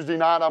 Next Tuesday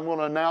night, I'm going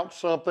to announce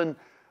something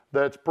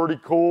that's pretty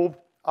cool.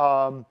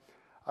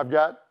 I've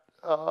got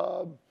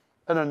an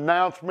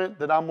announcement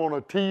that I'm going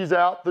to tease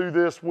out through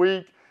this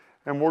week,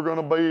 and we're going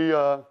to be,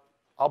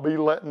 I'll be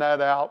letting that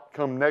out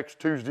come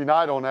next Tuesday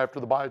night on After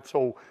the Bite.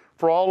 So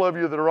for all of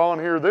you that are on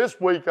here this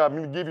week, I'm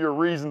going to give you a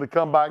reason to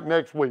come back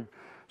next week.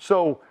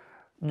 So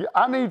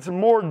I need some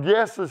more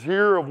guesses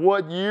here of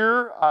what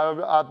year.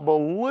 I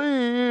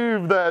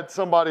believe that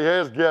somebody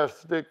has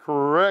guessed it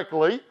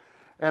correctly,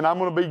 and I'm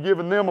going to be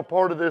giving them a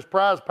part of this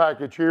prize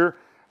package here.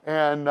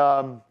 And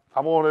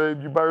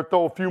you better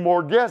throw a few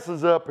more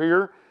guesses up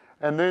here.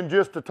 And then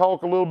just to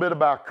talk a little bit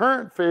about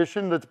current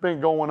fishing that's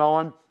been going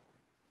on.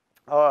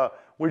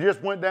 We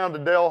just went down to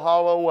Dale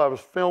Hollow. I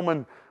was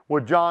filming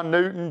with John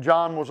Newton.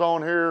 John was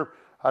on here.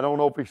 I don't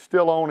know if he's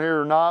still on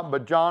here or not,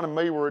 but John and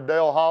me were at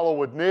Dale Hollow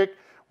with Nick.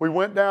 We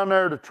went down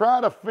there to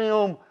try to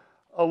film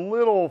a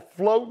little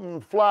floating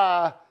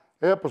fly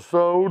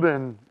episode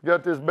and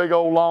got this big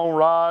old long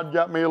rod,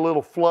 got me a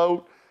little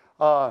float.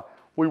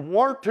 We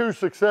weren't too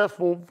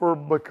successful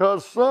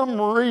because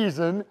some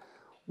reason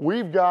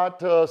we've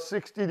got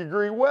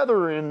 60-degree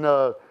weather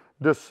in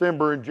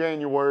December and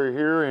January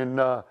here, and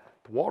the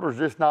water's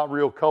just not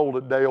real cold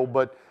at Dale,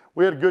 but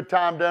we had a good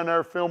time down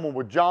there filming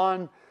with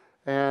John,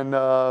 and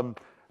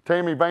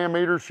Tammy Van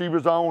Meter, she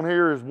was on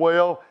here as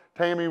well.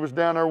 Tammy was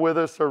down there with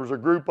us. There was a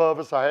group of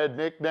us. I had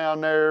Nick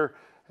down there,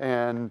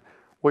 and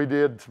we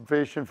did some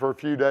fishing for a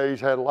few days,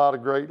 had a lot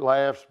of great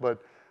laughs.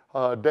 But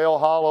Dale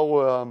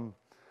Hollow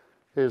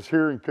is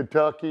here in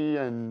Kentucky,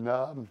 and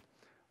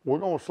we're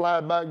going to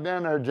slide back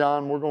down there,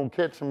 John. We're going to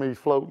catch some of these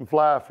floating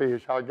fly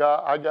fish. I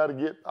got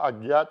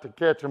to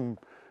catch them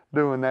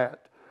doing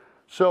that.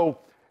 So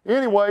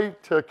anyway,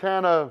 to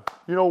kind of,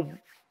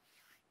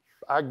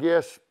 I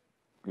guess,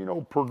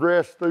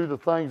 progress through the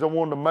things I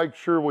wanted to make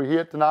sure we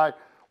hit tonight.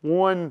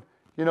 One,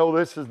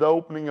 this is the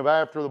opening of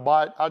After the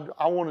Bite.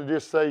 I want to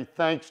just say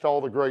thanks to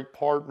all the great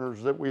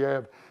partners that we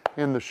have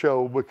in the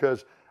show,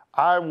 because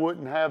I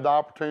wouldn't have the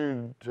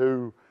opportunity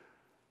to,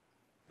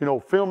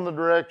 film the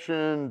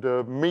direction,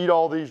 to meet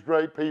all these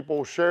great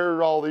people,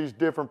 share all these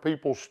different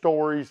people's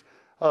stories,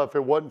 if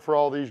it wasn't for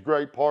all these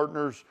great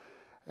partners.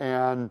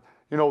 And,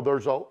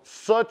 there's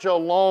such a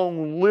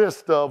long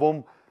list of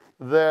them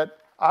that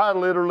I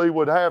literally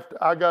would have to,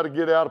 I got to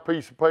get out a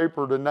piece of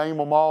paper to name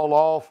them all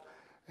off,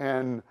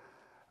 and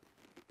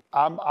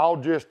I'll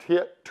just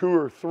hit 2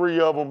 or 3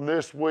 of them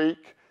this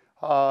week.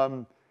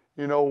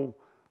 You know,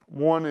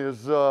 one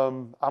is,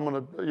 I'm going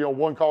to, you know,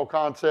 One Call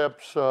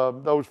Concepts,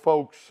 those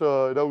folks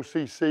at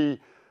OCC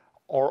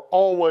are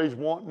always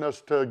wanting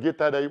us to get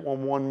that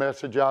 811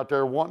 message out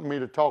there, wanting me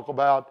to talk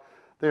about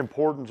the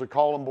importance of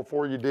calling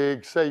before you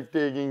dig, safe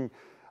digging.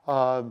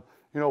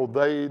 You know,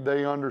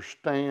 they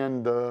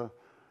understand the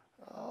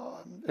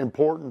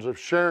importance of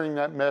sharing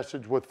that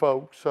message with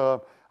folks. I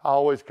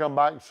always come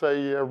back and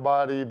say,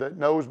 everybody that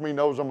knows me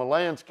knows I'm a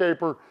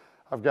landscaper.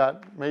 I've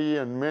got me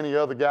and many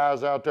other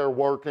guys out there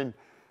working.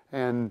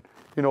 And,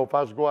 you know, if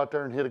I was to go out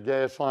there and hit a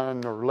gas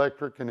line or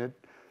electric and it,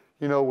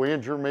 you know,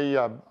 injure me,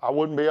 I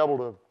wouldn't be able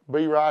to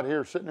be right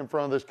here sitting in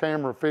front of this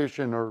camera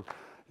fishing, or,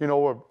 you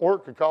know, or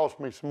it could cost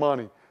me some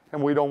money.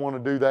 And we don't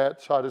want to do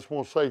that. So I just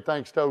want to say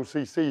thanks to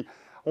OCC.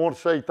 I want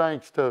to say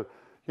thanks to,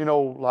 you know,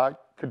 like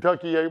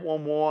Kentucky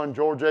 811,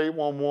 Georgia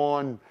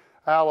 811,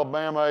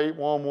 Alabama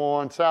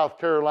 811, South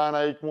Carolina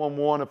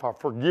 811. If I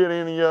forget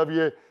any of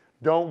you,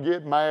 don't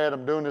get mad.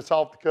 I'm doing this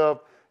off the cuff.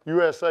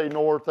 USA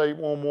North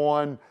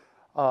 811,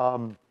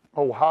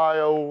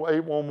 Ohio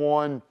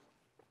 811,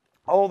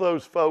 all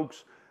those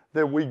folks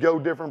that we go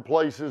different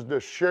places to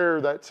share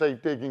that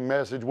safe digging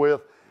message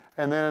with.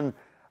 And then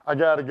I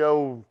got to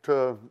go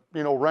to,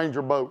 you know,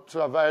 Ranger boats.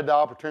 I've had the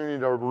opportunity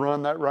to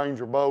run that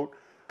Ranger boat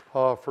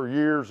for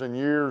years and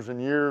years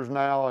and years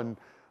now. And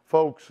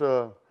folks,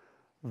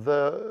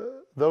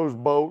 those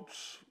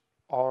boats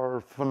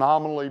are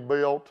phenomenally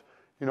built.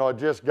 You know, I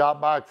just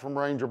got back from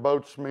Ranger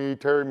Boats, me,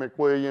 Terry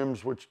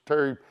McWilliams, which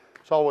Terry's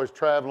always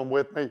traveling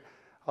with me,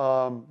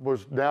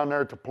 was down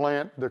there at the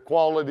plant. The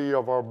quality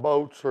of our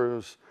boats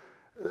is,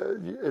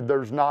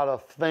 there's not a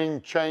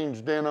thing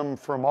changed in them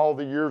from all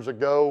the years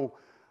ago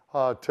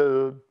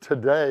to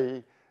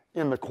today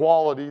in the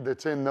quality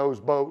that's in those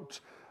boats.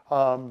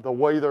 The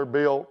way they're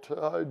built,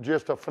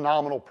 just a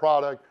phenomenal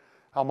product.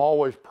 I'm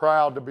always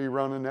proud to be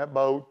running that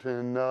boat,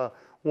 and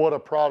what a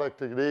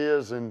product it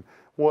is, and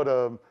what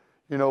a,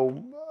 you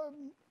know,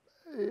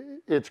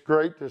 it's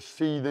great to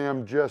see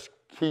them just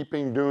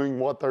keeping doing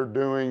what they're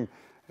doing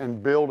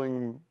and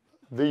building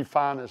the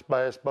finest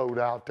bass boat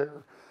out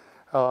there.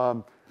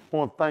 I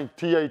want to thank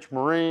TH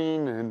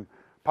Marine and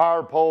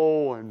Power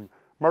Pole and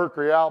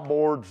Mercury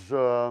Outboards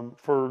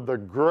for the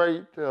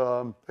great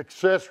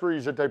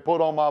accessories that they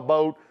put on my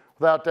boat.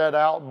 Without that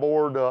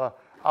outboard,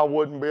 I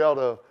wouldn't be able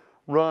to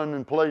run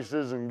in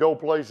places and go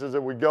places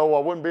that we go. I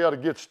wouldn't be able to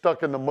get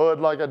stuck in the mud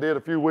like I did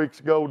a few weeks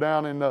ago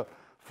down in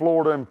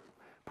Florida and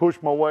push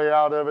my way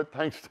out of it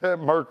thanks to that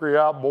Mercury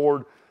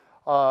outboard.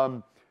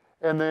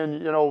 And then,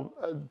 you know,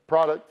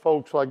 product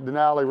folks like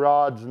Denali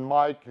Rods and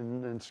Mike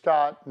and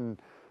Scott, and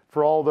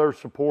for all their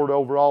support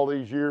over all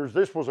these years.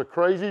 This was a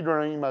crazy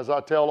dream, as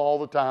I tell all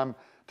the time,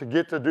 to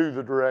get to do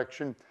the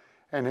direction.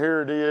 And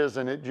here it is,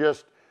 and it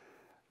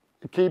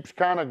keeps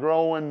kind of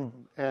growing.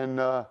 And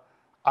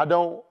I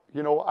don't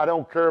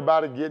care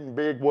about it getting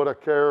big. What I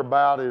care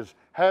about is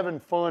having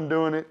fun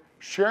doing it,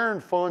 sharing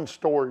fun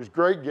stories,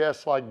 great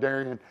guests like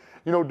Darien.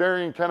 You know,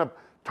 Darien kind of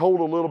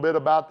told a little bit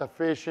about the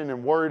fishing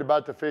and worried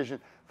about the fishing.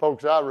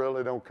 Folks, I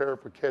really don't care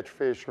if we catch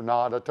fish or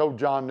not. I told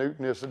John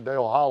Newton this at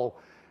Dale Hollow.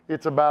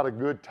 It's about a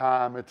good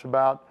time. It's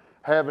about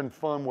having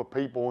fun with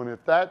people. And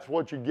if that's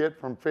what you get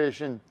from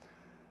fishing,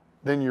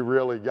 then you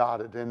really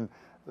got it. And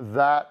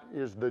that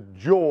is the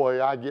joy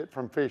I get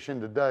from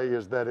fishing today,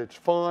 is that it's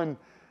fun.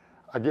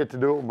 I get to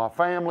do it with my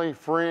family,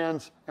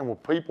 friends, and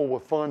with people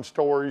with fun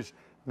stories.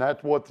 And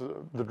that's what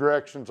the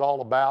direction's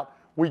all about.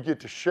 We get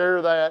to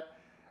share that.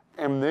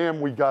 And then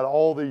we got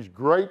all these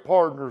great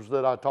partners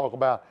that I talk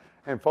about.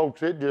 And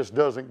folks, it just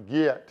doesn't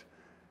get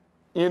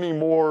any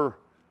more,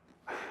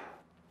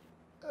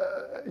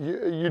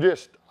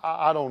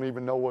 I don't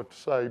even know what to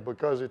say,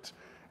 because it's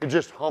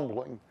just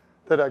humbling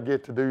that I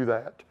get to do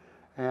that.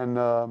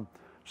 And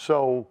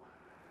so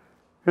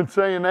in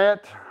saying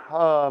that,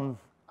 I'm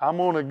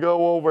going to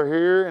go over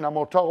here and I'm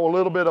going to talk a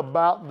little bit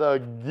about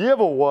the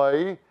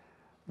giveaway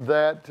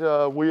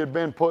that we had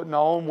been putting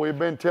on. We've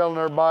been telling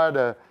everybody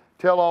to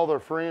tell all their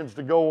friends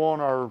to go on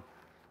our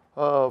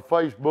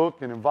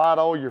Facebook and invite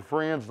all your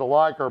friends to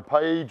like our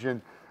page.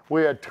 And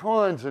we had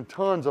tons and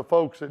tons of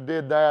folks that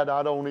did that.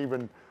 I don't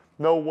even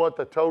know what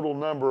the total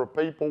number of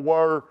people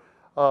were.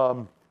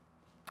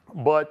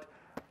 But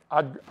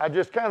I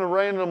just kind of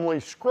randomly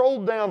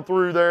scrolled down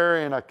through there,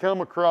 and I come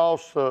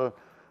across a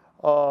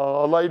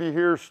lady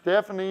here,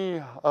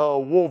 Stephanie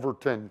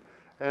Wolverton.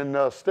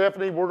 And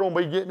Stephanie, we're going to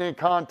be getting in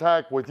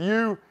contact with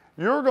you.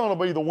 You're going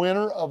to be the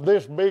winner of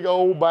this big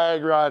old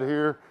bag right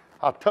here.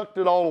 I tucked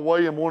it all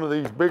away in one of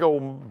these big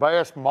old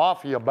Bass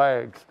Mafia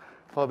bags.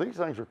 These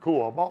things are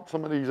cool. I bought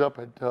some of these up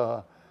at,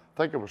 I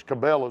think it was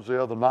Cabela's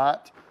the other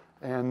night.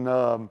 And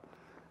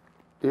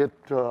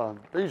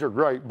these are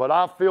great. But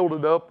I filled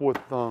it up with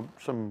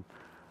some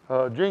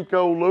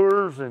Jinko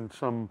lures and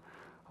some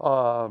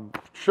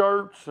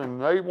shirts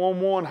and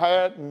 811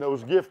 hat and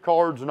those gift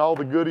cards and all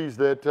the goodies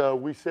that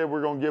we said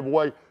we're going to give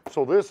away.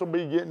 So this will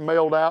be getting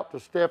mailed out to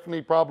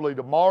Stephanie probably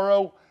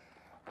tomorrow.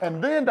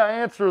 And then to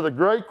answer the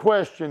great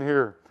question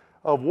here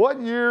of what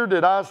year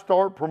did I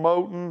start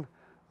promoting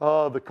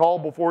the Call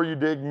Before You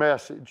Dig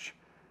message?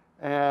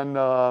 And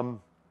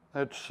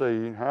let's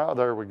see,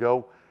 there we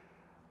go.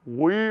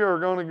 We are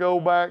going to go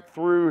back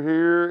through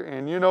here,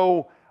 and you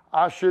know,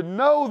 I should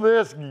know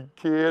this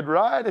kid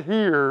right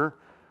here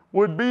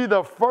would be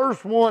the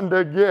first one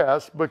to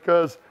guess,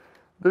 because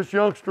this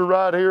youngster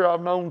right here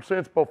I've known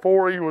since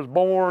before he was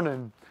born,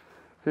 and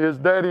his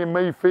daddy and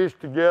me fished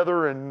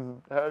together,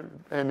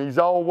 and he's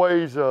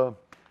always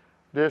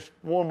just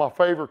one of my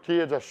favorite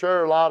kids. I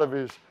share a lot of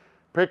his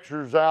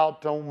pictures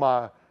out on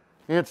my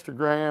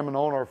Instagram and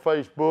on our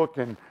Facebook.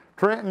 And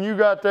Trenton, you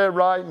got that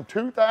right. In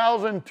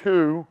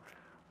 2002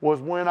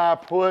 was when I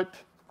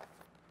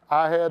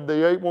had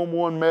the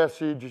 811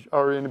 message,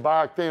 or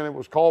back then it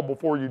was Called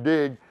Before You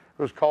Dig. It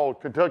was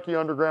called Kentucky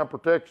Underground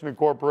Protection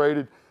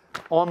Incorporated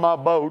on my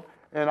boat.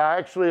 And I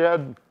actually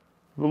had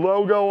the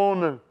logo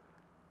on the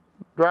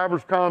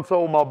driver's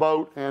console of my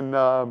boat, and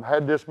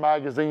had this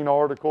magazine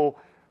article,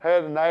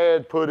 had an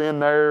ad put in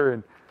there,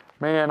 and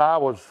man,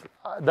 that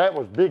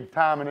was big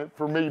time in it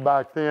for me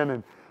back then.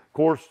 And of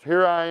course,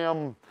 here I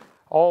am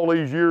all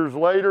these years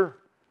later,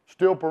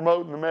 still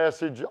promoting the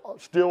message,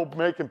 still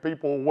making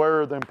people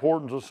aware of the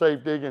importance of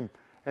safe digging,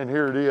 and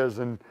here it is.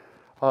 And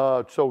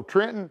so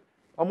Trenton,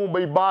 I'm gonna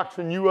be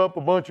boxing you up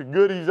a bunch of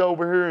goodies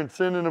over here and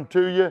sending them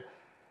to you.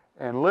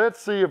 And let's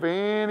see if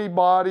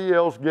anybody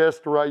else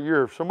guessed the right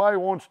year. If somebody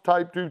wants to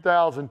type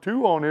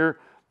 2002 on here,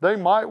 they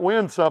might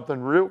win something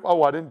real.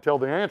 Oh, I didn't tell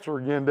the answer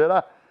again, did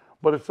I?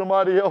 But if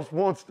somebody else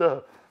wants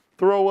to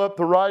throw up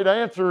the right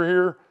answer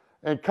here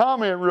and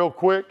comment real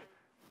quick,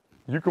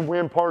 you can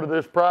win part of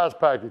this prize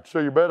package. So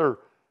you better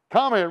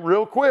comment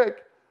real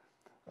quick.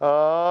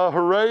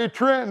 Hooray,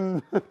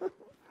 Trenton.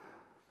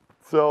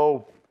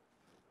 So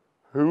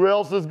who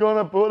else is going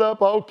to put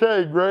up?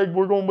 Okay, Greg,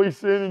 we're going to be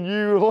sending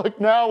you.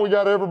 Look, now we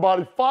got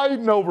everybody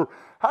fighting over.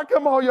 How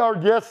come all y'all are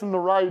guessing the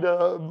right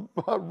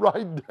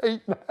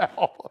date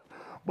now?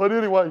 But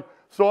anyway,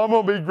 so I'm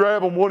going to be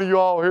grabbing one of you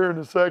all here in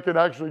a second,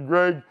 actually,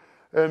 Greg,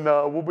 and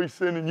we'll be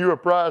sending you a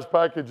prize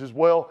package as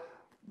well.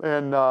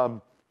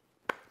 And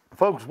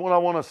folks, what I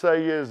want to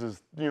say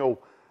is you know,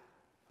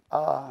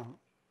 I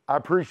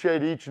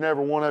appreciate each and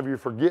every one of you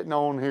for getting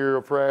on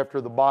here for After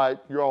the Bite.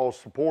 You're all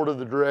support of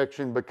the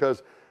direction,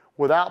 because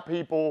without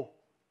people,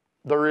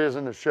 there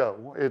isn't a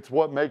show. It's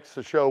what makes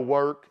the show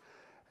work.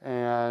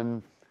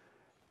 And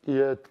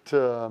it,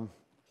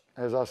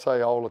 as I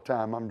say all the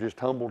time, I'm just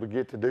humbled to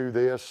get to do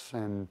this.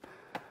 And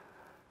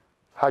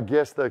I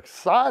guess the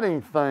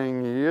exciting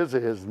thing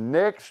is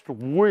next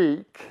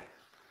week,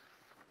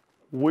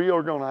 we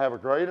are going to have a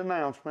great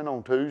announcement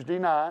on Tuesday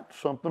night,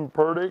 something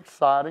pretty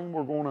exciting.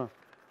 We're going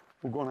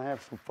to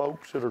have some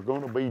folks that are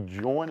going to be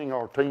joining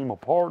our team of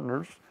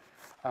partners.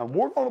 And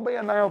we're going to be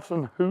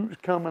announcing who's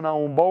coming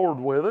on board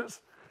with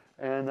us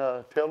and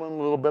telling a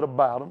little bit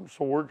about them.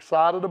 So we're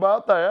excited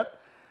about that.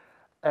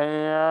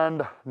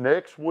 And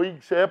next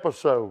week's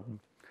episode,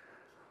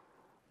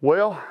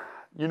 well,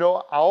 you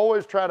know, I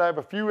always try to have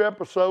a few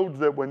episodes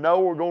that we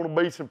know are going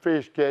to be some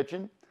fish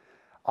catching.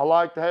 I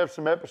like to have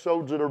some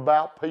episodes that are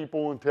about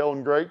people and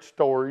telling great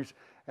stories.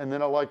 And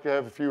then I like to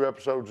have a few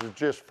episodes that's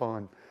just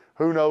fun.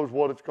 Who knows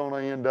what it's going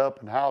to end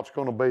up and how it's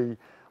going to be.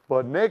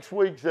 But next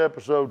week's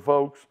episode,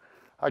 folks,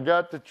 I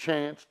got the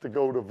chance to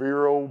go to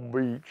Vero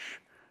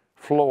Beach,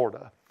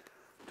 Florida,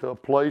 to a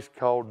place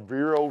called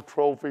Vero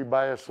Trophy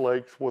Bass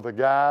Lakes with a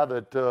guy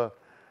that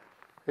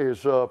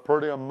is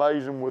pretty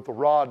amazing with the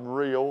rod and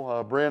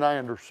reel, Brent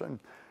Anderson.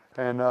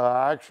 And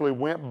I actually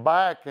went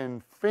back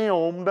and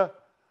filmed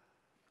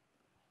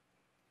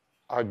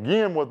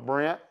again with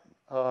Brent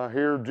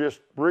here just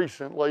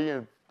recently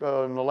in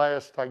the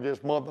last, I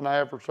guess, month and a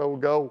half or so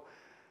ago.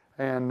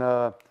 And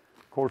of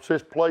course,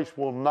 this place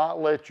will not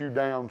let you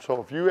down.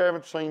 So if you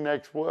haven't seen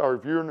next week, or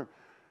if you're,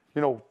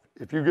 you know,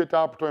 if you get the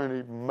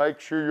opportunity, make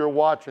sure you're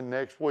watching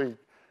next week.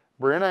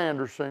 Brent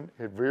Anderson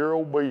at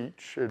Vero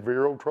Beach, at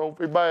Vero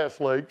Trophy Bass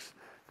Lakes.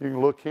 You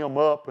can look him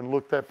up and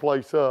look that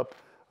place up.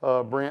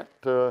 Brent,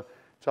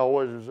 it's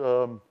always,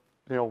 you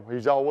know,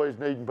 he's always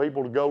needing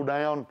people to go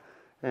down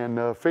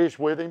and fish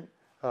with him.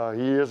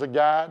 He is a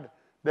guide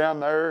down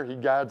there. He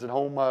guides at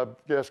home. I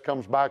guess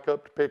comes back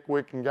up to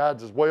Pickwick and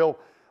guides as well.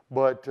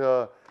 But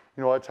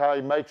you know, that's how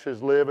he makes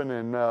his living.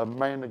 And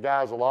man, the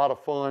guy's a lot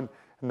of fun,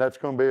 and that's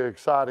going to be an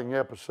exciting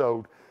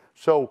episode.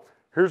 So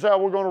here's how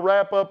we're going to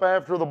wrap up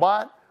After the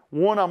Bite.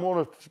 One, I'm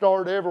going to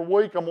start every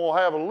week. I'm going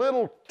to have a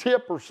little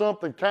tip or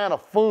something kind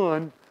of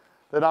fun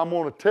that I'm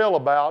going to tell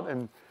about.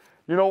 And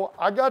you know,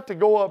 I got to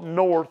go up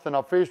north and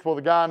I fished with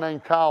a guy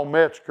named Kyle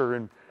Metzger.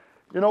 And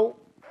you know,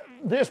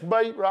 this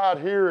bait right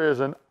here is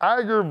an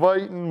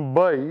aggravating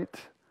bait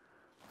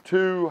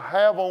to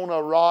have on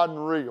a rod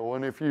and reel.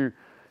 And if you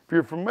if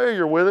you're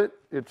familiar with it,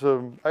 it's a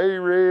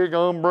rig,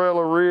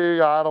 umbrella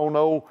rig, I don't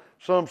know.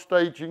 Some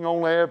states you can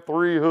only have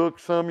 3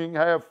 hooks, some you can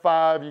have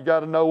 5, you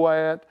gotta know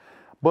that.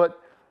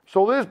 But,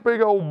 so this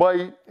big old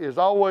bait is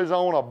always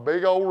on a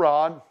big old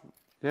rod,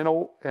 you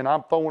know, and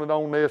I'm throwing it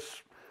on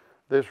this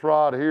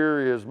rod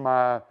here is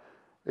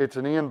it's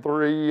an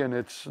N3 and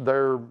it's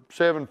their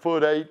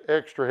 7'8"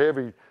 extra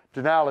heavy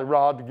Denali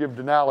rod to give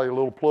Denali a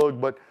little plug.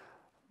 But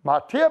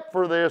my tip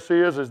for this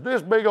is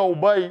this big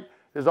old bait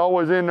is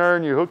always in there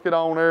and you hook it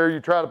on there,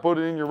 you try to put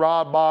it in your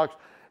rod box,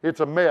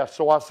 it's a mess.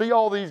 So I see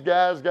all these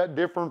guys got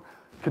different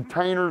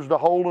containers to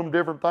hold them,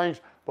 different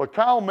things. But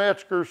Kyle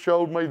Metzger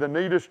showed me the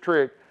neatest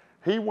trick.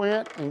 He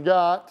went and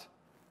got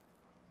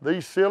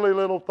these silly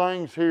little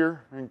things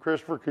here. And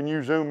Christopher, can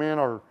you zoom in,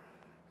 or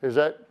is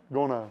that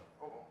gonna?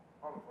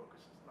 Autofocus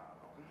is not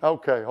on.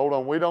 Okay, hold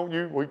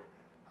on.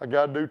 I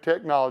gotta do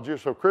technology.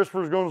 So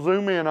Christopher's gonna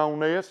zoom in on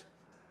this.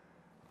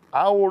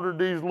 I ordered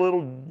these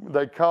little,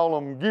 they call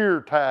them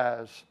gear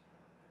ties.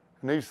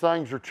 And these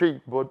things are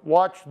cheap, but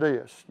watch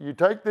this. You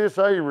take this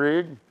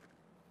A-rig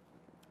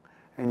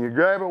and you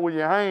grab it with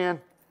your hand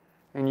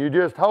and you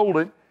just hold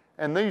it.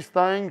 And these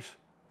things,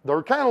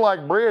 they're kind of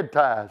like bread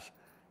ties.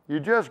 You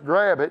just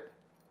grab it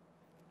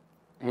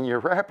and you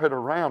wrap it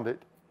around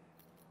it,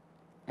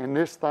 and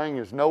this thing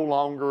is no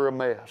longer a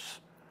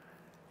mess.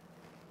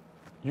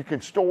 You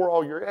can store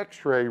all your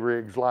extra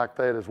A-rigs like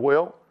that as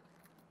well.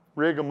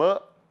 Rig them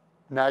up.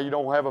 Now you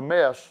don't have a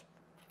mess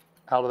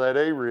out of that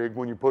A-rig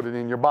when you put it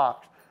in your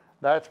box.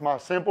 That's my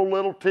simple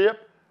little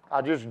tip.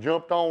 I just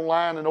jumped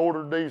online and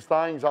ordered these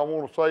things. I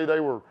want to say they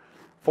were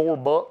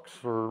 $4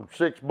 or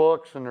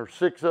 $6, and there's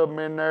 6 of them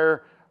in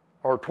there,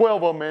 or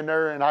 12 of them in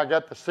there, and I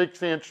got the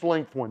 6-inch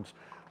length ones.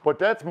 But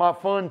that's my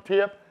fun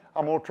tip.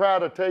 I'm gonna try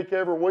to take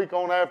every week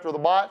on After the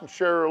Bite and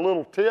share a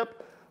little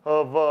tip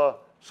of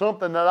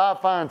something that I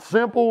find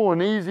simple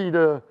and easy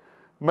to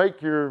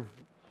make your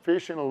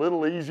fishing a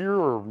little easier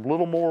or a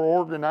little more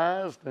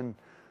organized, and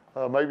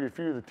maybe a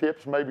few of the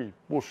tips, maybe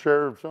we'll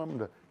share something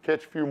to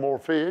catch a few more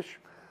fish.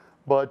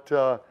 But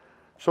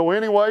so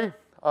anyway,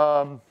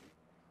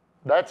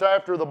 that's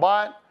After the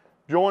Bite.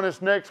 Join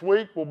us next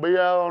week. We'll be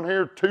out on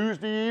here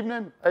Tuesday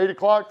evening, 8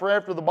 o'clock for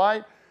After the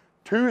Bite.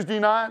 Tuesday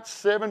night,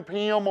 7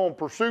 p.m. on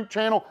Pursuit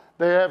Channel.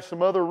 They have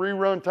some other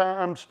rerun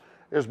times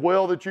as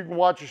well that you can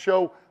watch the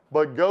show.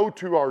 But go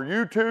to our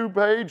YouTube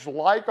page,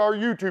 like our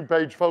YouTube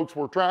page, folks.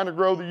 We're trying to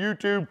grow the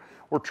YouTube.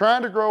 We're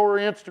trying to grow our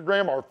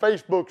Instagram. Our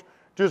Facebook's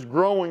just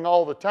growing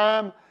all the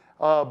time.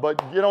 But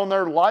get on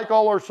there, like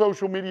all our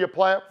social media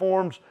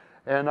platforms.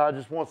 And I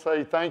just want to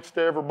say thanks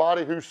to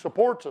everybody who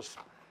supports us.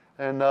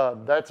 And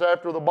that's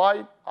After the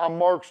Bite. I'm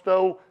Mark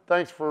Stowe.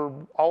 Thanks for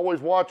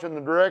always watching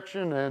The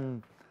Direction.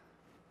 And,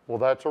 well,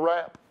 that's a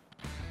wrap.